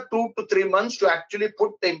another 2 to 3 months to actually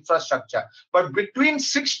put the infrastructure. But between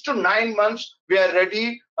 6 to 9 months, we are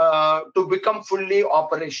ready to become fully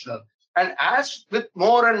operational. And as with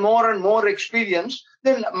more and more experience,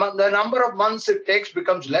 then the number of months it takes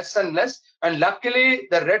becomes less and less. And luckily,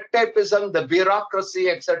 the red tapeism, the bureaucracy,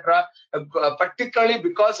 etc., particularly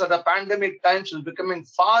because of the pandemic times, is becoming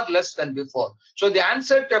far less than before. So the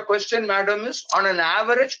answer to your question, madam, is on an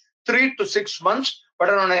average 3 to 6 months, but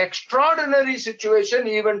on an extraordinary situation,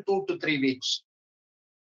 even 2 to 3 weeks.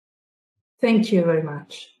 Thank you very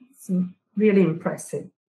much. It's really impressive.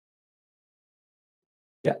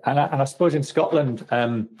 Yeah, and I suppose in Scotland,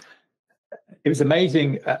 it was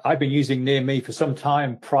amazing. I've been using Near Me for some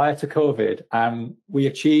time prior to COVID, and we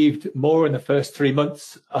achieved more in the first 3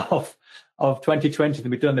 months of 2020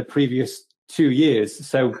 than we've done the previous 2 years.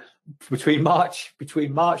 So between March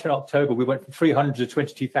and October, we went from 300 to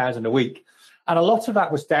 22,000 a week. And a lot of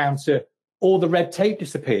that was down to all the red tape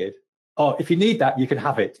disappeared. Oh, if you need that, you can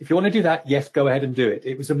have it. If you want to do that, yes, go ahead and do it.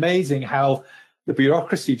 It was amazing how the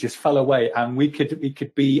bureaucracy just fell away, and we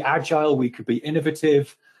could be agile, we could be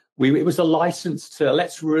innovative. It was a license to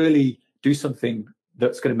let's really do something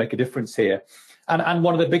that's going to make a difference here. And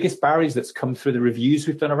one of the biggest barriers that's come through the reviews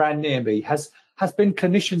we've done around Near Me has been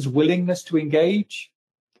clinicians' willingness to engage.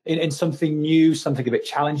 in something new, something a bit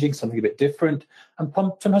challenging, something a bit different. And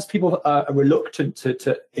sometimes people are reluctant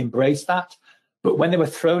to embrace that. But when they were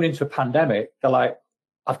thrown into a pandemic, they're like,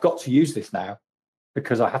 I've got to use this now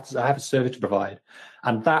because I have a service to provide.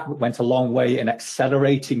 And that went a long way in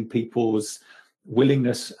accelerating people's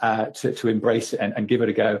willingness to embrace it and give it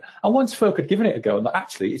a go. And once folk had given it a go, and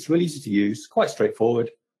actually it's really easy to use, quite straightforward.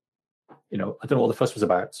 I don't know what the fuss was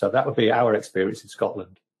about. So that would be our experience in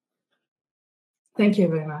Scotland. Thank you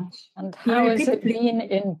very much. And how has it been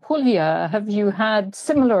in Puglia? Have you had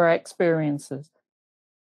similar experiences?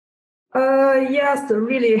 Yes,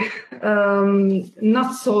 really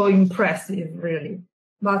not so impressive, really.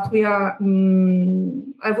 But we are.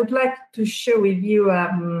 I would like to share with you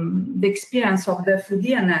the experience of the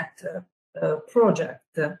FUDIANet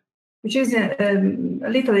project, which is a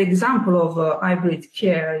little example of hybrid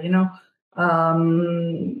care,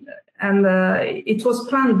 and it was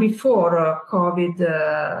planned before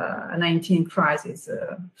COVID-19 crisis.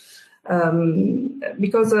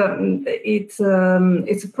 Because it's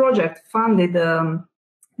a project funded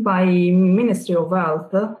by Ministry of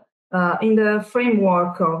Health in the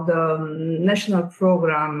framework of the national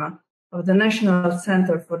program of the National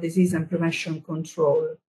Center for Disease and Prevention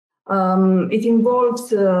Control. It involves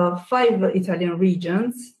 5 Italian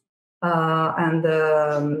regions, and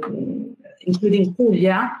including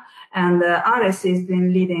Puglia, and ARES has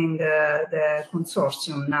been leading the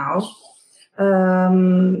consortium now.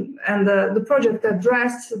 And the project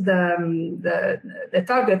addressed the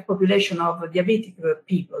target population of diabetic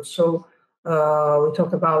people. So we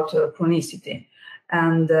talk about chronicity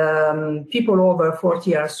and people over 40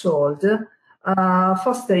 years old,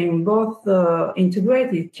 fostering both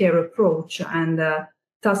integrated care approach and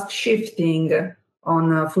task shifting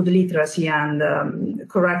on food literacy and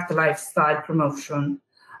correct lifestyle promotion.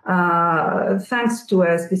 Thanks to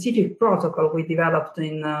a specific protocol we developed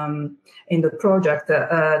in the project,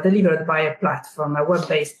 delivered by a platform, a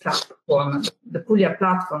web-based platform, the Puglia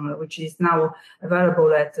platform, which is now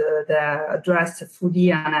available at the address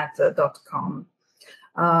fudianet.com.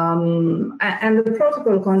 And the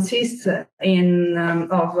protocol consists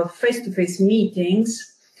of face-to-face meetings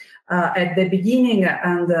at the beginning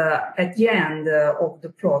and at the end of the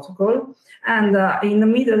protocol, and in the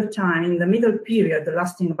middle period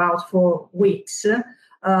lasting about 4 weeks,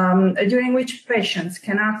 during which patients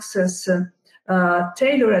can access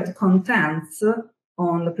tailored contents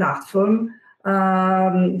on the platform.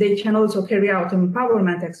 They can also carry out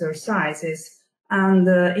empowerment exercises and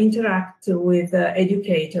interact with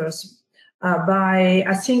educators by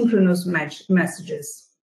asynchronous messages.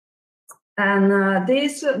 And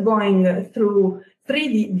this going through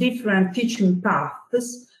 3 different teaching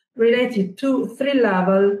paths related to 3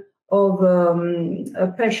 levels of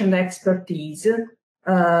patient expertise,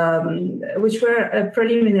 which were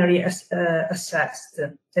preliminary assessed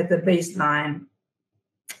at the baseline.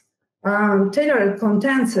 Tailored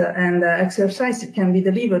contents and exercises can be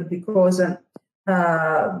delivered because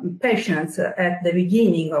patients at the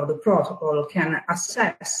beginning of the protocol can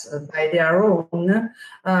assess by their own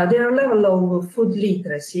their level of food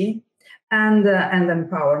literacy and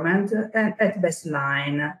empowerment at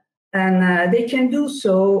baseline. And they can do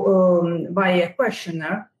so by a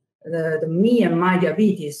questionnaire, the Me and My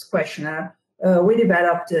Diabetes questionnaire, we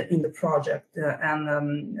developed in the project,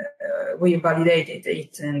 and we validated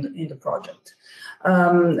it in the project.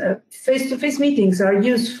 Face-to-face meetings are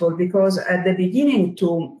useful because at the beginning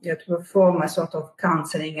to perform a sort of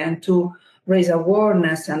counseling and to raise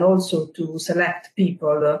awareness and also to select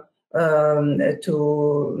people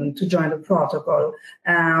to join the protocol,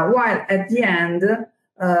 while at the end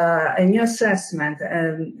a new assessment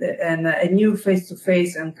and a new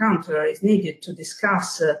face-to-face encounter is needed to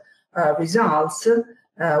discuss results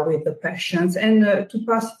with the patients and to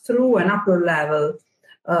pass through an upper level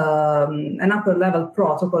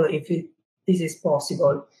protocol if this is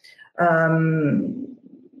possible.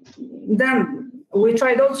 Then we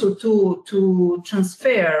tried also to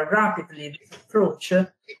transfer rapidly this approach,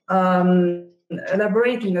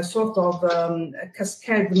 elaborating a sort of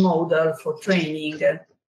cascade model for training.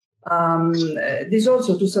 This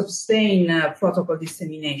also to sustain protocol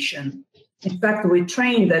dissemination. In fact, we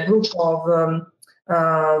trained a group of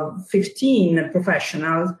 15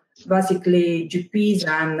 professionals, basically GPs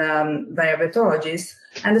and diabetologists,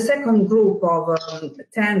 and the second group of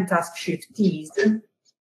 10 task shiftees,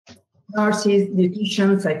 nurses,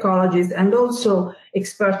 dietitians, psychologists, and also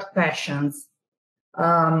expert patients.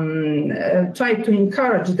 Try to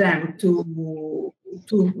encourage them to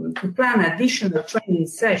plan additional training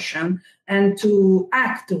session and to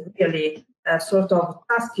act really a sort of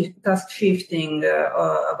task shifting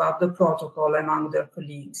about the protocol among their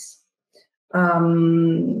colleagues.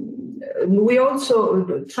 We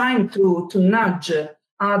also trying to nudge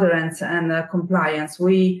adherence and compliance.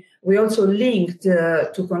 We also linked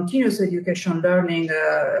to continuous education learning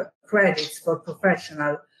credits for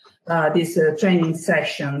professional these training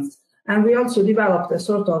sessions, and we also developed a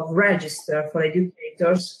sort of register for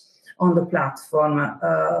educators on the platform.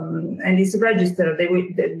 And this register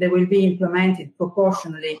they will be implemented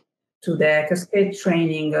proportionally to the cascade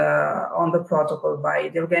training on the protocol by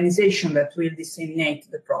the organization that will disseminate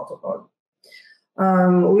the protocol.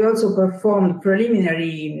 We also performed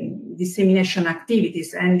preliminary dissemination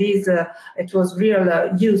activities, and this it was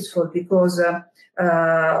really useful because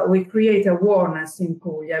we create awareness in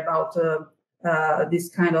Puglia about this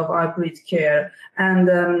kind of hybrid care, and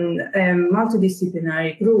a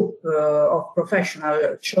multidisciplinary group of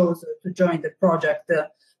professionals chose to join the project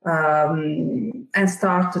and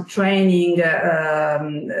start training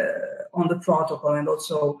on the protocol and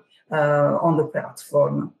also on the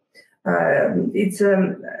platform. It's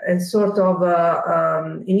a sort of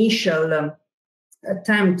initial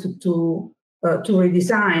attempt to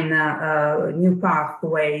redesign new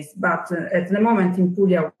pathways, but at the moment in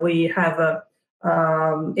Puglia we have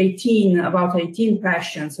about 18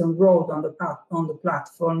 patients enrolled on the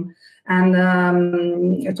platform, and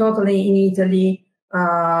totally in Italy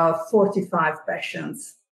 45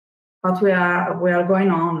 patients. But we are going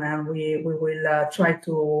on, and we will try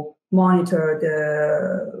to monitor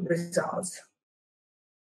the results.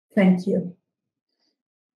 Thank you.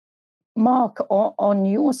 Mark, on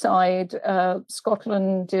your side,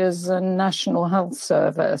 Scotland is a national health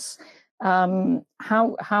service.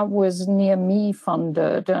 How was Near Me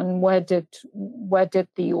funded, and where did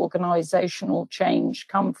the organisational change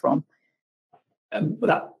come from?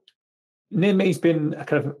 Near Me's been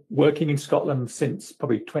kind of working in Scotland since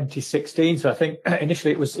probably 2016. So I think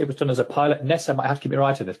initially it was done as a pilot. Nessa might have to keep me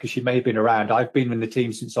right on this because she may have been around. I've been in the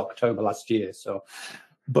team since October last year. So,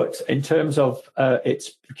 but in terms of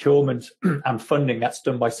its procurement and funding, that's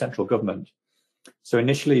done by central government. So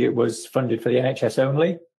initially it was funded for the NHS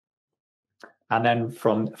only, and then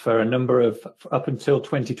for a number of up until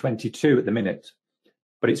 2022 at the minute.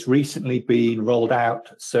 But it's recently been rolled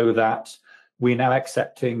out so that we're now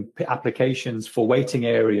accepting applications for waiting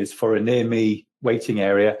areas for a Near Me waiting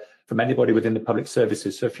area from anybody within the public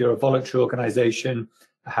services. So if you're a voluntary organisation,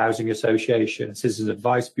 a housing association, a citizens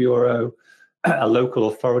advice bureau, a local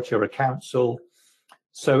authority or a council.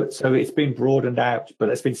 So it's been broadened out, but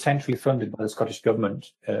it's been centrally funded by the Scottish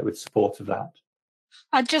Government with support of that.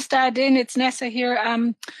 I'd just add in, it's Nessa here.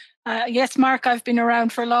 Yes, Mark, I've been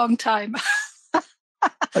around for a long time.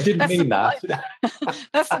 I didn't mean that.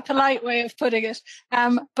 That's the polite way of putting it.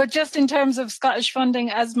 But just in terms of Scottish funding,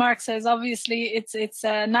 as Mark says, obviously it's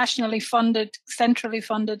nationally funded, centrally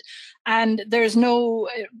funded, and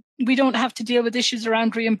we don't have to deal with issues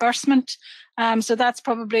around reimbursement. So that's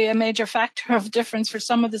probably a major factor of difference for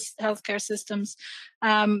some of the healthcare systems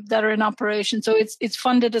that are in operation. So it's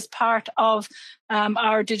funded as part of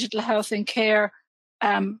our digital health and care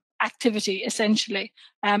activity, essentially.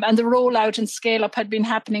 And the rollout and scale up had been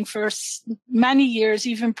happening for many years,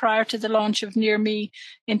 even prior to the launch of Near Me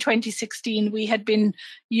in 2016. We had been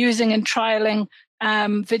using and trialing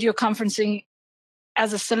video conferencing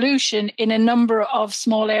as a solution in a number of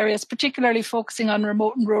small areas, particularly focusing on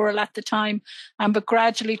remote and rural at the time, but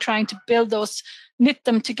gradually trying to knit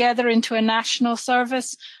them together into a national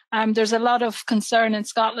service. There's a lot of concern in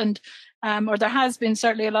Scotland, or there has been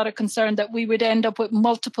certainly a lot of concern that we would end up with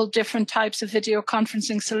multiple different types of video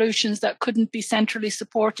conferencing solutions that couldn't be centrally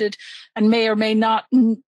supported and may or may not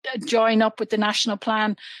join up with the national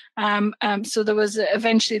plan. So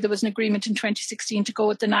eventually there was an agreement in 2016 to go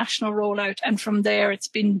with the national rollout. And from there, it's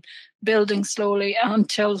been building slowly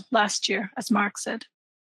until last year, as Mark said.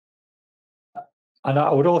 And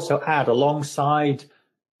I would also add, alongside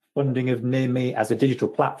funding of Near Me as a digital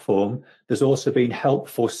platform, there's also been help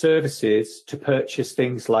for services to purchase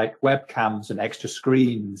things like webcams and extra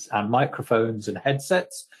screens and microphones and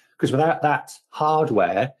headsets, because without that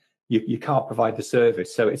hardware, you can't provide the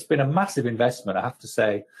service. So it's been a massive investment, I have to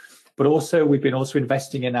say. But also we've been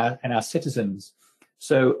investing in our citizens.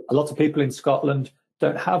 So a lot of people in Scotland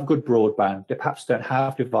don't have good broadband. They perhaps don't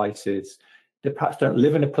have devices. They perhaps don't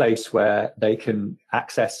live in a place where they can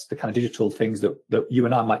access the kind of digital things that you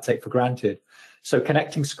and I might take for granted. So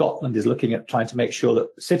Connecting Scotland is looking at trying to make sure that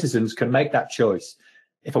citizens can make that choice.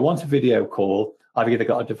 If I want a video call, I've either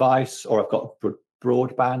got a device or I've got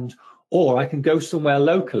broadband, or I can go somewhere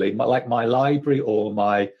locally, like my library or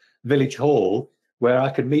my village hall, where I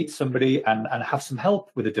can meet somebody and have some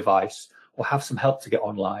help with a device, or have some help to get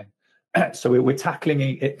online. So we're tackling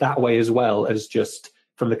it that way as well as just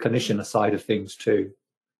from the clinician side of things too.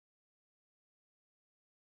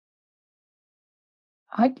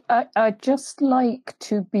 I'd just like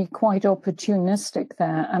to be quite opportunistic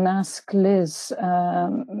there and ask Liz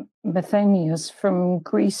Methenius from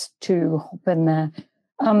Greece to hop in there,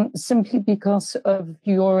 simply because of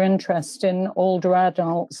your interest in older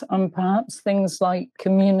adults and perhaps things like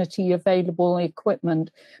community available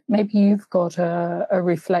equipment. Maybe you've got a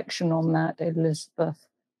reflection on that, Elizabeth.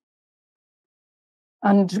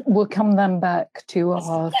 And we'll come then back to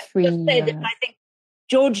our three... I think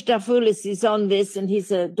George Dafoulis is on this, and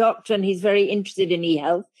he's a doctor and he's very interested in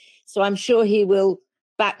e-health. So I'm sure he will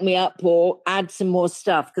back me up or add some more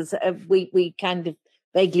stuff, because we kind of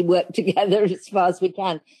vaguely work together as far as we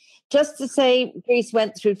can. Just to say, Greece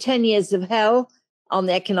went through 10 years of hell on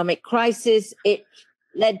the economic crisis. It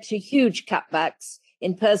led to huge cutbacks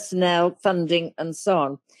in personnel, funding, and so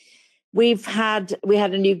on. We had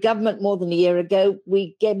a new government more than a year ago.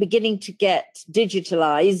 We are beginning to get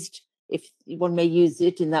digitalized, if one may use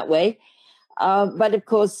it in that way. But of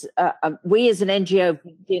course, we as an NGO have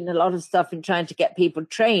been doing a lot of stuff in trying to get people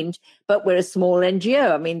trained, but we're a small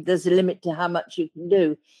NGO. I mean, there's a limit to how much you can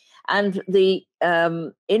do. And the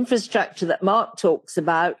infrastructure that Mark talks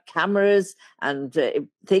about, cameras and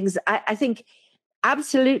things, I think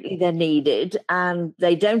absolutely they're needed, and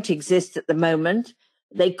they don't exist at the moment.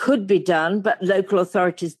 They could be done, but local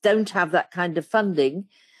authorities don't have that kind of funding.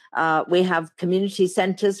 We have community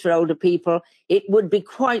centres for older people. It would be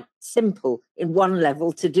quite simple in one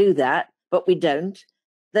level to do that, but we don't.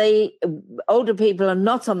 Older people are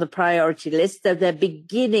not on the priority list, though they're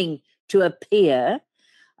beginning to appear,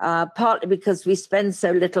 partly because we spend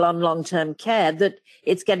so little on long-term care that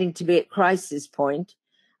it's getting to be at crisis point.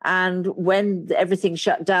 And when everything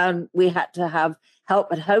shut down, we had to have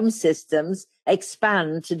help at home systems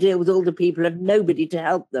expand to deal with older people and nobody to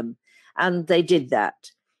help them. And they did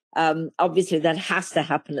that. Obviously, that has to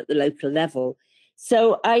happen at the local level.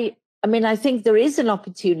 So, I mean, I think there is an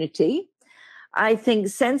opportunity. I think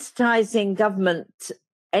sensitizing government,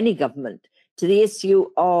 any government, to the issue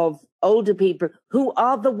of older people who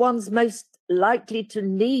are the ones most likely to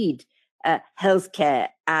need healthcare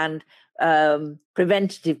and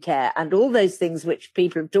preventative care and all those things which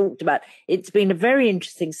people have talked about. It's been a very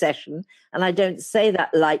interesting session, and I don't say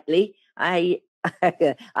that lightly. I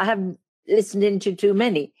haven't listened into too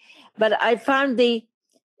many, but I found the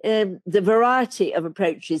variety of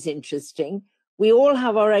approaches interesting. We all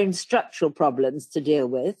have our own structural problems to deal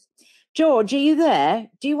with. George, are you there?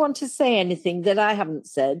 Do you want to say anything that I haven't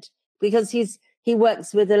said? Because he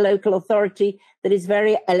works with a local authority that is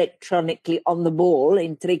very electronically on the ball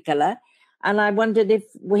in Trikala, and I wondered if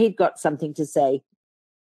he'd got something to say.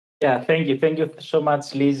 Yeah, thank you. Thank you so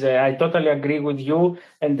much, Liz. I totally agree with you,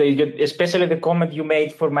 and especially the comment you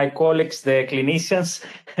made for my colleagues, the clinicians.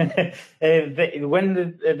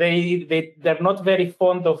 When they're not very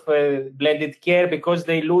fond of blended care because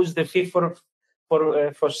they lose the fee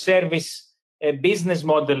for service business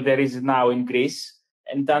model there is now in Greece.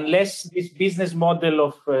 And unless this business model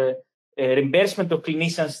of reimbursement of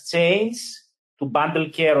clinicians change to bundle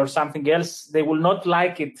care or something else, they will not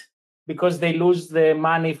like it because they lose the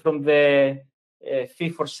money from the fee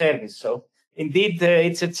for service. So indeed,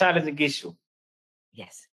 it's a challenging issue.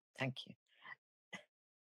 Yes, thank you.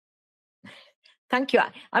 Thank you.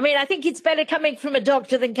 I mean, I think it's better coming from a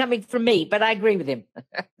doctor than coming from me, but I agree with him.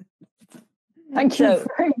 Thank you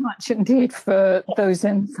very much indeed for those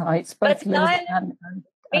insights. Both Liz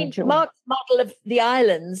and George. Mark's model of the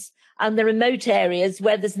islands and the remote areas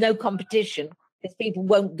where there's no competition, because people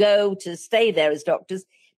won't go to stay there as doctors,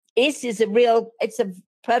 it's a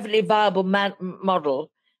perfectly viable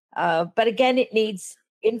model. But again, it needs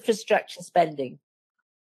infrastructure spending.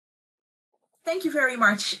 Thank you very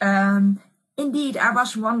much. Indeed, I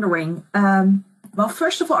was wondering, well,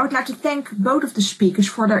 first of all, I would like to thank both of the speakers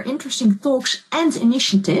for their interesting talks and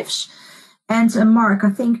initiatives. And Mark, I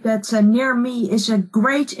think that Near Me is a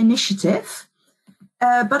great initiative.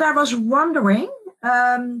 But I was wondering,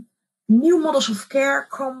 new models of care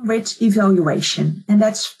come with evaluation, and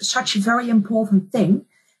that's such a very important thing.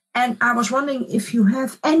 And I was wondering if you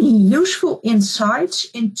have any useful insights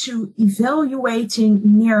into evaluating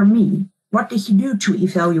Near Me. What did you do to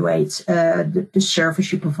evaluate the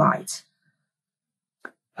service you provide?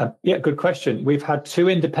 Yeah, good question. We've had 2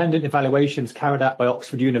 independent evaluations carried out by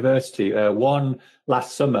Oxford University, one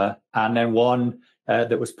last summer and then one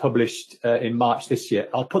that was published in March this year.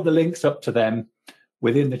 I'll put the links up to them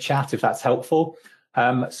within the chat if that's helpful.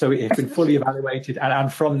 So it's been fully evaluated,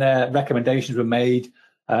 and from there recommendations were made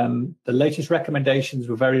The latest recommendations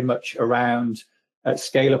were very much around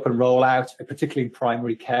scale up and rollout, particularly in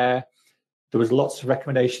primary care. There was lots of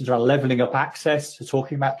recommendations around leveling up access, so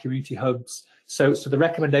talking about community hubs. So the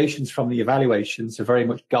recommendations from the evaluations have very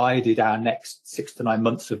much guided our next 6 to 9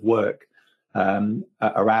 months of work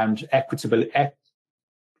around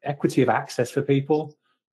equity of access for people,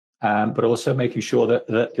 but also making sure that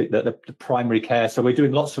the primary care. So we're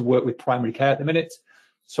doing lots of work with primary care at the minute.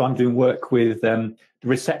 So I'm doing work with the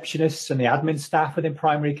receptionists and the admin staff within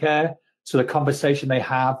primary care. So the conversation they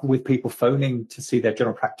have with people phoning to see their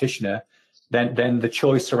general practitioner, then the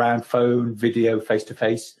choice around phone, video,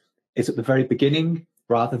 face-to-face is at the very beginning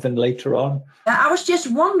rather than later on. I was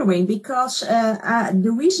just wondering, because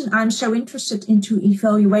the reason I'm so interested into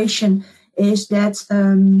evaluation is that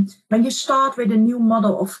when you start with a new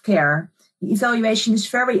model of care, the evaluation is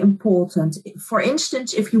very important. For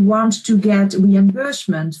instance, if you want to get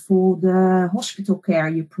reimbursement for the hospital care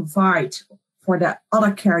you provide, for the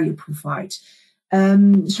other care you provide.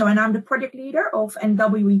 And I'm the project leader of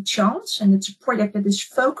NWE Chance, and it's a project that is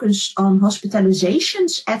focused on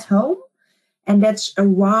hospitalizations at home. And that's a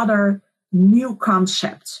rather new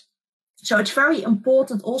concept. So it's very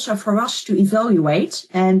important also for us to evaluate,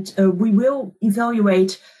 and we will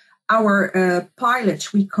evaluate our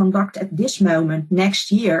pilots we conduct at this moment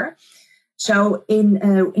next year. So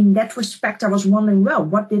in that respect, I was wondering, well,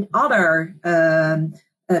 what did other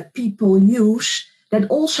people use that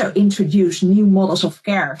also introduce new models of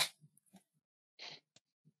care?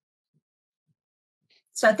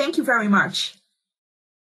 So thank you very much.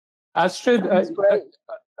 Astrid,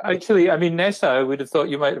 actually, I mean, Nessa, I would have thought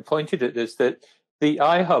you might have pointed at this, that the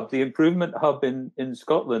iHub, the improvement hub in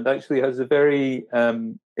Scotland, actually has a very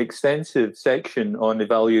extensive section on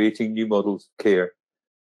evaluating new models of care.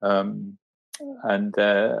 And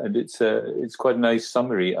it's quite a nice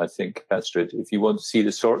summary, I think, Astrid, if you want to see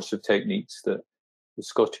the sorts of techniques that the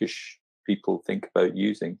Scottish people think about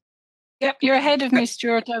using. Yep, you're ahead of me,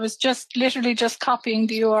 Stuart. I was literally just copying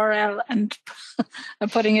the URL and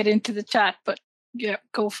putting it into the chat, but yeah,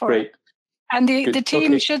 go for it. And the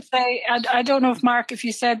team should say, I don't know if Mark, if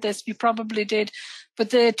you said this, you probably did,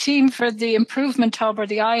 but the team for the Improvement Hub or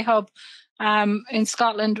the iHub in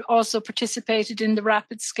Scotland also participated in the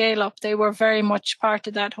rapid scale up. They were very much part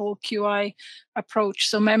of that whole QI approach.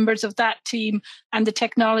 So members of that team and the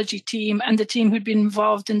technology team and the team who'd been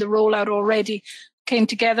involved in the rollout already came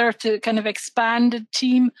together to kind of expand a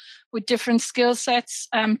team with different skill sets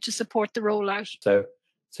to support the rollout.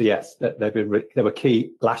 So yes, they were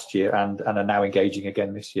key last year and are now engaging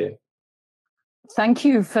again this year. Thank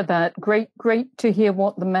you for that. Great to hear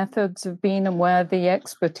what the methods have been and where the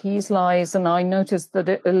expertise lies. And I noticed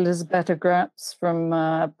that Elisabetta Gratz from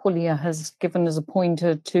Puglia has given us a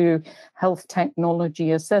pointer to health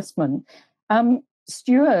technology assessment.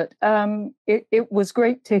 Stuart, it was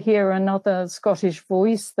great to hear another Scottish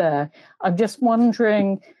voice there. I'm just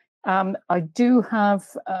wondering, I do have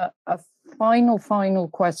a final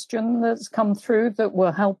question that's come through that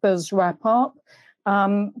will help us wrap up.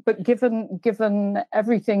 But given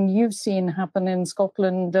everything you've seen happen in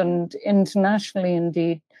Scotland and internationally,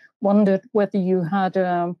 indeed, wondered whether you had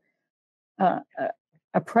a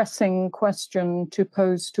pressing question to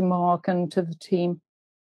pose to Mark and to the team.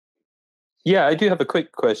 Yeah, I do have a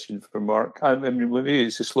quick question for Mark. I mean, maybe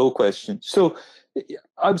it's a slow question. So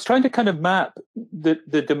I was trying to kind of map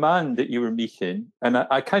the demand that you were meeting, and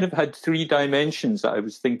I kind of had 3 dimensions that I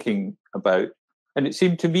was thinking about. And it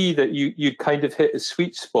seemed to me that you kind of hit a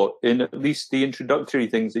sweet spot in at least the introductory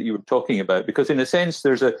things that you were talking about, because in a sense,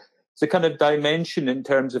 there's a kind of dimension in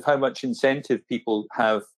terms of how much incentive people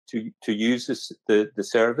have to use the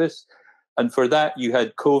service. And for that, you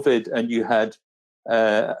had COVID and you had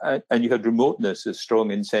remoteness as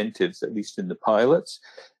strong incentives, at least in the pilots.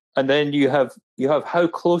 And then you have how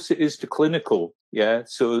close it is to clinical. Yeah.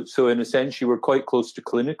 So in a sense, you were quite close to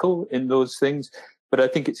clinical in those things. But I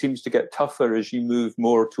think it seems to get tougher as you move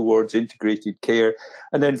more towards integrated care.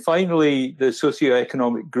 And then finally, the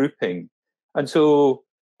socioeconomic grouping. And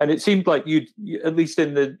it seemed like you, at least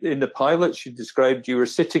in the pilots you described, you were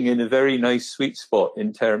sitting in a very nice sweet spot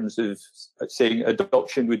in terms of saying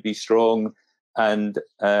adoption would be strong and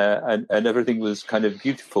everything was kind of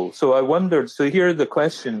beautiful. So I wondered, so here are the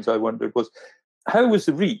questions I wondered was, how was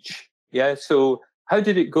the reach? Yeah, so how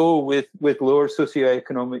did it go with lower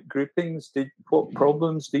socioeconomic groupings? What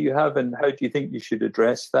problems do you have, and how do you think you should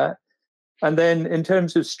address that? And then in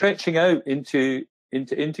terms of stretching out into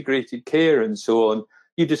integrated care and so on,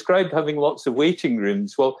 you described having lots of waiting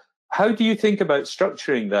rooms. Well, how do you think about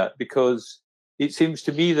structuring that? Because, it seems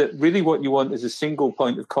to me that really what you want is a single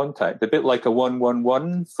point of contact, a bit like a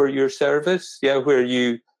 111 for your service, where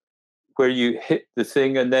you hit the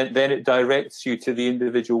thing and then it directs you to the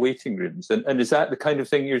individual waiting rooms. And is that the kind of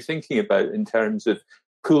thing you're thinking about in terms of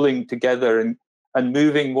pulling together and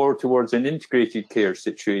moving more towards an integrated care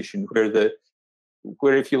situation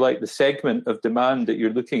where, if you like, the segment of demand that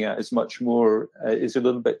you're looking at is much more, is a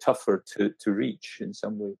little bit tougher to reach in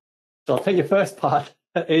some way? So I'll take your first part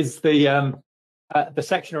is the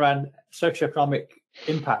section around socioeconomic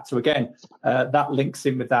impact. So again, that links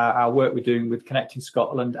in with our work we're doing with Connecting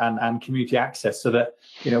Scotland and community access, so that,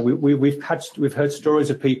 you know, we've heard stories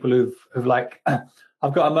of people who've like,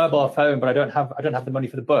 I've got a mobile phone, but I don't have the money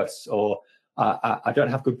for the bus, or I don't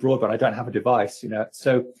have good broadband, I don't have a device, you know.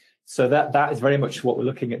 So that is very much what we're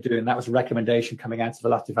looking at doing. That was a recommendation coming out of the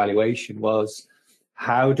last evaluation, was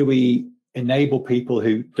how do we enable people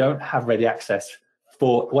who don't have ready access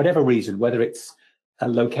for whatever reason, whether it's a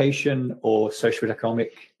location or socioeconomic,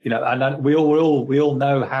 you know, and we all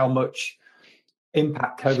know how much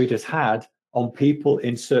impact COVID has had on people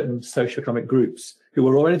in certain socioeconomic groups who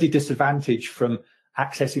are already disadvantaged from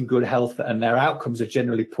accessing good health, and their outcomes are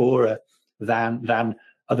generally poorer than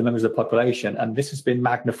other members of the population. And this has been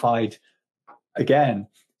magnified again.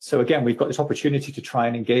 So again, we've got this opportunity to try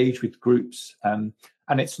and engage with groups. And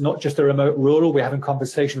it's not just a remote rural. We're having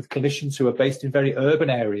conversations with clinicians who are based in very urban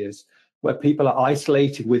areas where people are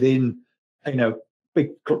isolated within, you know,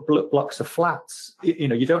 big blocks of flats. You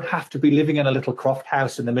know, you don't have to be living in a little croft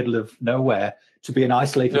house in the middle of nowhere to be an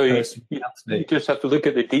isolated person. You just have to look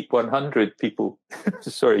at the Deep 100 people.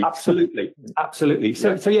 Sorry. Absolutely.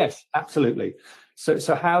 So yes, absolutely.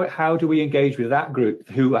 So how do we engage with that group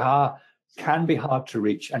who can be hard to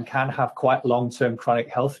reach and can have quite long-term chronic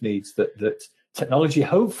health needs that technology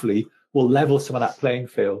hopefully will level some of that playing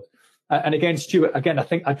field? And again, Stuart, I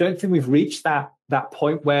don't think we've reached that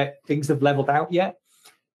point where things have leveled out yet.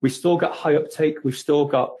 We've still got high uptake. We've still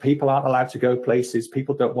got people aren't allowed to go places.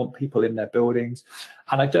 People don't want people in their buildings.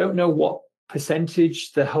 And I don't know what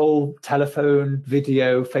percentage the whole telephone,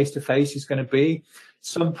 video, face-to-face is going to be.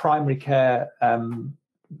 Some primary care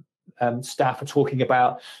staff are talking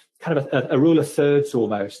about kind of a rule of thirds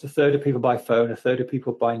almost. A third of people by phone, a third of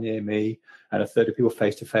people by near me, and a third of people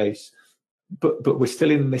face-to-face. But we're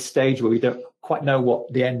still in this stage where we don't quite know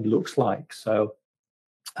what the end looks like. So,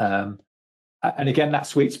 and again, that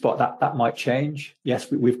sweet spot that might change.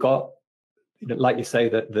 Yes, we've got, you know, like you say,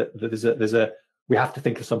 that we have to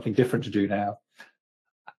think of something different to do now.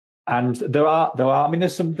 And there are. I mean,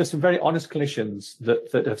 there's some very honest clinicians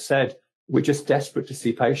that have said we're just desperate to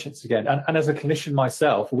see patients again. And as a clinician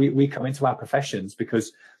myself, we come into our professions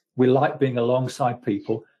because we like being alongside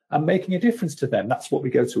people and making a difference to them. That's what we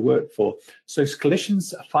go to work for. So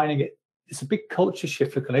clinicians are finding it's a big culture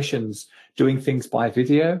shift for clinicians doing things by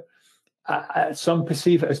video. Some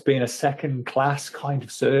perceive it as being a second-class kind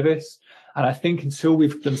of service. And I think until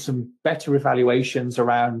we've done some better evaluations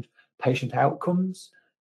around patient outcomes,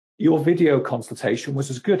 your video consultation was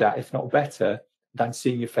as good at, if not better, than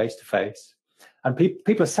seeing you face-to-face. And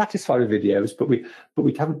people are satisfied with videos, but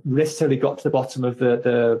we haven't necessarily got to the bottom of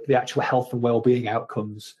the actual health and well-being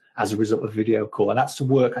outcomes as a result of video call. And that's some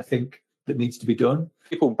work, I think, that needs to be done.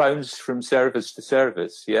 People bounce from service to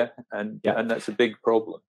service, and that's a big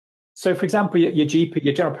problem. So, for example, your GP,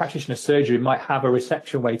 your general practitioner surgery might have a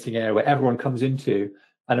reception waiting area where everyone comes into,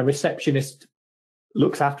 and a receptionist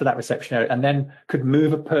looks after that reception area and then could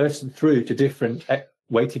move a person through to different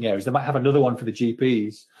waiting areas. They might have another one for the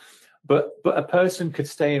GPs, but a person could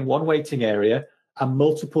stay in one waiting area and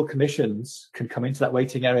multiple clinicians can come into that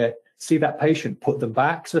waiting area, see that patient, put them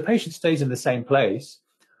back. So the patient stays in the same place,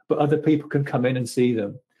 but other people can come in and see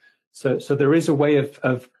them. So there is a way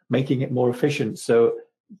of making it more efficient. So,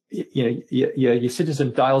 you know, your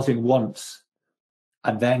citizen dials in once,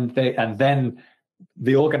 and then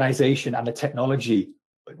the organization and the technology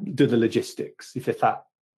do the logistics.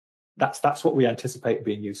 That's what we anticipate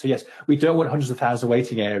being used. So yes, we don't want hundreds of thousands of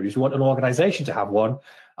waiting areas. We want an organization to have one,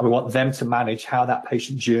 and we want them to manage how that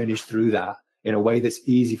patient journeys through that in a way that's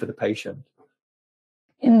easy for the patient.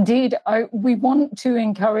 Indeed, we want to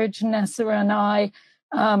encourage Nessa and I,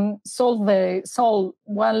 Sol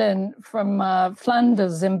Wellen from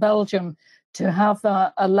Flanders in Belgium, to have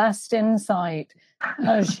a last insight.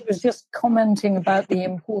 She was just commenting about the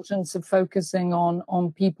importance of focusing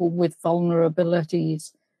on people with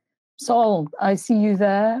vulnerabilities. Sol, I see you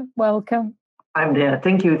there. Welcome. I'm there.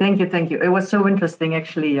 Thank you. It was so interesting,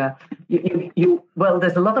 actually. Well,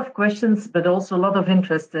 there's a lot of questions, but also a lot of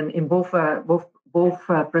interest in both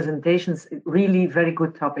presentations. Really very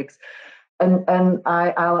good topics. and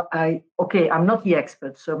I okay, I'm not the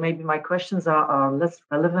expert, so maybe my questions are less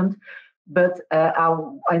relevant. But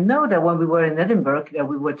I know that when we were in Edinburgh,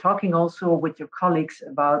 we were talking also with your colleagues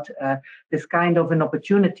about this kind of an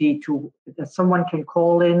opportunity that someone can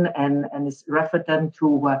call in and is referred then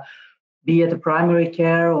to be at a primary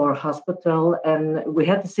care or hospital. And we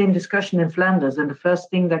had the same discussion in Flanders. And the first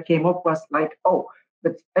thing that came up was like, oh,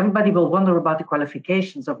 but everybody will wonder about the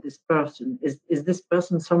qualifications of this person. Is this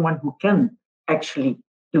person someone who can actually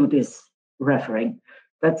do this referring?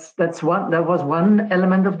 That was one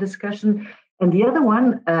element of discussion. And the other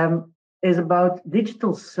one is about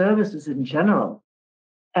digital services in general.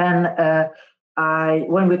 And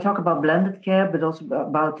when we talk about blended care, but also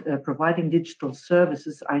about providing digital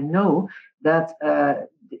services, I know that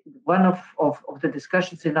one of the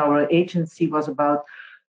discussions in our agency was about,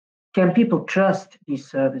 can people trust these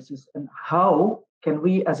services, and how can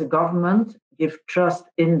we as a government give trust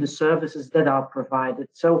in the services that are provided?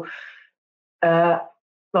 So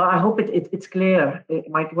I hope it's clear.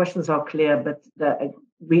 My questions are clear, but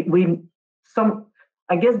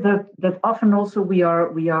I guess that often also we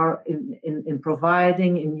are in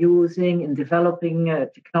providing, in using, in developing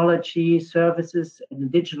technology services and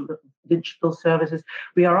digital services.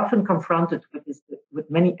 We are often confronted with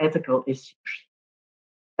many ethical issues,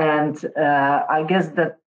 and I guess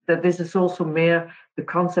that this is also mere the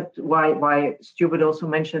concept why Stuart also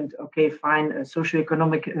mentioned, okay, fine,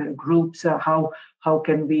 socioeconomic groups, how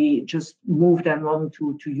can we just move them on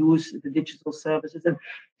to use the digital services? And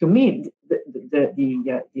to me,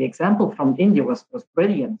 the example from India was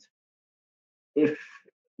brilliant.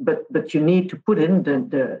 But you need to put in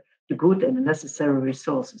the good and the necessary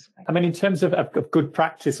resources. I mean, in terms of good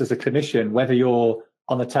practice as a clinician, whether you're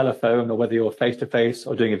on the telephone or whether you're face-to-face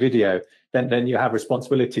or doing a video, then you have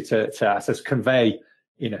responsibility to convey,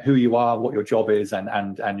 who you are, what your job is,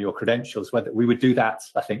 and your credentials. Whether we would do that,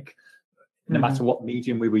 I think, no matter what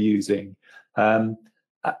medium we were using. And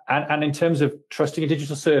in terms of trusting a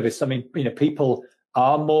digital service, I mean, people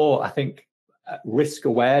are more, I think, risk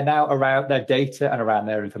aware now around their data and around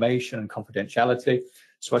their information and confidentiality.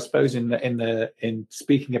 So I suppose in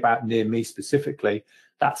speaking about Near Me specifically,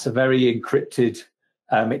 that's a very encrypted.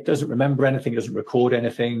 It doesn't remember anything, doesn't record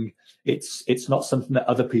anything. It's not something that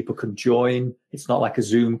other people can join. It's not like a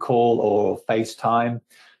Zoom call or FaceTime.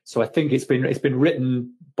 So I think it's been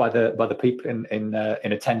written by the people in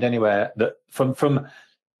Attend Anywhere that from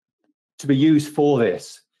to be used for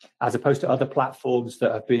this, as opposed to other platforms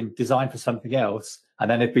that have been designed for something else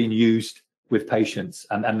and then have been used with patients.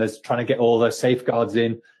 And there's trying to get all those safeguards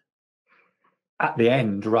in at the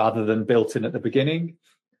end rather than built in at the beginning.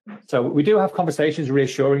 So we do have conversations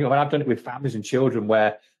reassuring. I mean, I've done it with families and children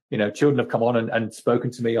where, children have come on and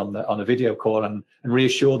spoken to me on a video call and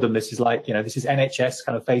reassured them this is like, this is NHS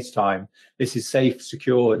kind of FaceTime. This is safe,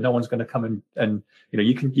 secure. No one's going to come and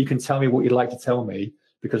you can tell me what you'd like to tell me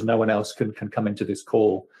because no one else can come into this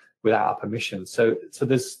call without our permission. So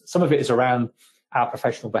there's some of it is around our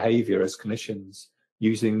professional behavior as clinicians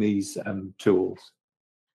using these tools.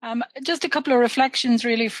 Just a couple of reflections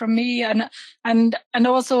really from me, and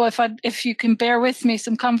also if you can bear with me,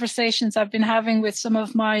 some conversations I've been having with some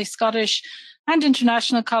of my Scottish and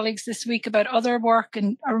international colleagues this week about other work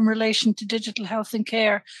in relation to digital health and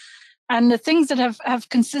care. And the things that have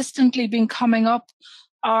consistently been coming up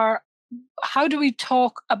are, how do we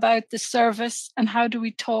talk about the service and how do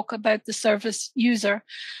we talk about the service user?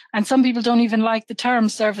 And some people don't even like the term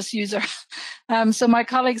service user. So my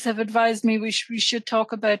colleagues have advised me we should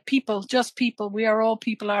talk about people, just people. We are all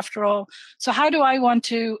people after all. So how do I want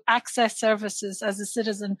to access services as a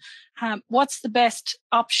citizen? What's the best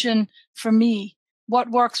option for me?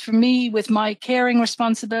 What works for me with my caring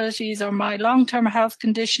responsibilities or my long-term health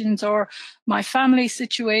conditions or my family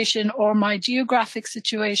situation or my geographic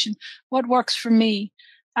situation? What works for me?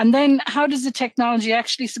 And then how does the technology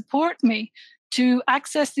actually support me to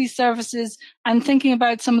access these services? And thinking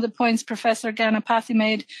about some of the points Professor Ganapathy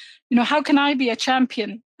made, how can I be a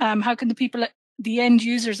champion? How can the people, the end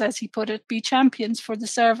users, as he put it, be champions for the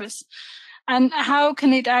service? And how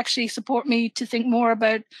can it actually support me to think more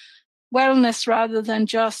about wellness rather than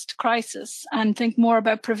just crisis, and think more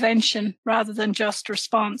about prevention rather than just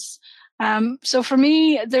response? So for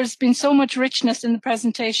me, there's been so much richness in the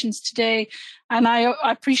presentations today, and I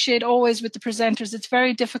appreciate always with the presenters, it's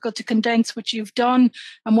very difficult to condense what you've done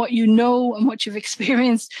and what you know and what you've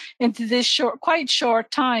experienced into this quite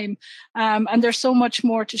short time. And there's so much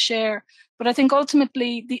more to share. But I think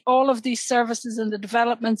ultimately all of these services and the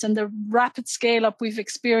developments and the rapid scale up we've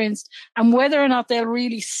experienced, and whether or not they'll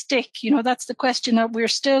really stick, that's the question that we're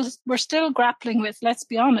still grappling with. Let's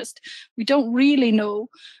be honest. We don't really know.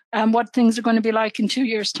 what things are going to be like in 2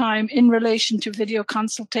 years' time in relation to video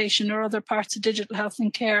consultation or other parts of digital health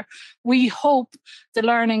and care. We hope the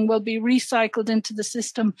learning will be recycled into the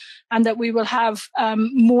system and that we will have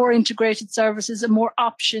more integrated services and more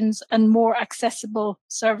options and more accessible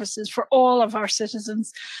services for all of our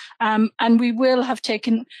citizens. And we will have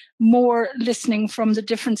taken more listening from the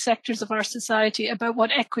different sectors of our society about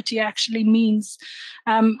what equity actually means.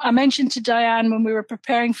 I mentioned to Diane when we were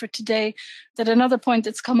preparing for today that another point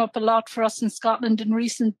that's come up a lot for us in Scotland in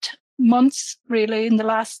recent months, really in the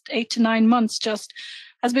last 8 to 9 months just,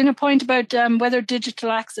 has been a point about whether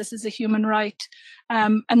digital access is a human right.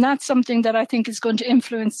 And that's something that I think is going to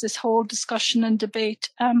influence this whole discussion and debate.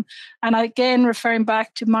 And again, referring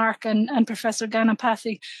back to Mark and Professor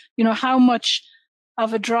Ganapathy, you know, how much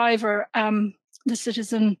of a driver the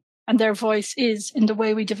citizen and their voice is in the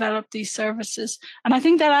way we develop these services. And I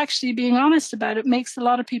think that actually being honest about it makes a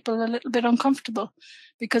lot of people a little bit uncomfortable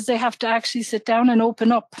because they have to actually sit down and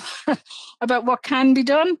open up about what can be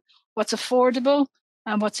done, what's affordable,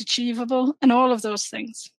 and what's achievable, and all of those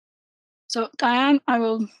things. So, Diane, I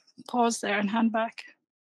will pause there and hand back.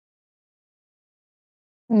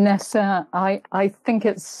 Nessa, I think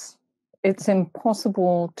it's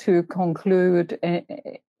impossible to conclude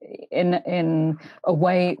in a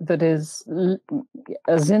way that is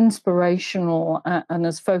as inspirational and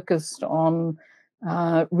as focused on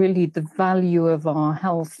really the value of our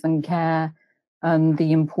health and care and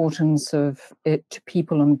the importance of it to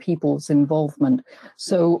people and people's involvement.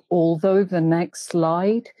 So although the next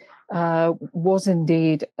slide was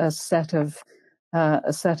indeed a set of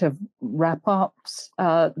wrap-ups,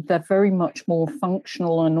 they're very much more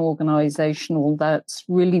functional and organizational. That's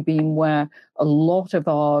really been where a lot of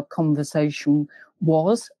our conversation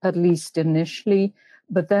was, at least initially,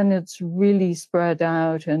 but then it's really spread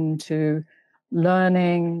out into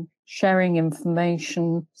learning, sharing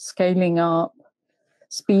information, scaling up,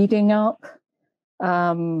 speeding up,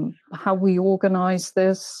 how we organize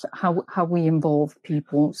this, how we involve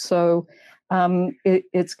people. So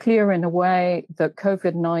it's clear in a way that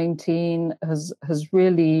COVID-19 is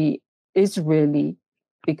really,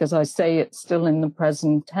 because I say it's still in the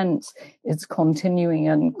present tense, it's continuing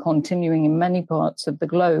in many parts of the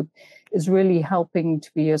globe, is really helping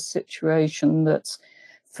to be a situation that's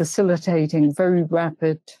facilitating very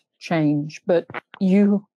rapid change. But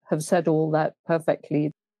you have said all that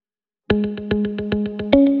perfectly.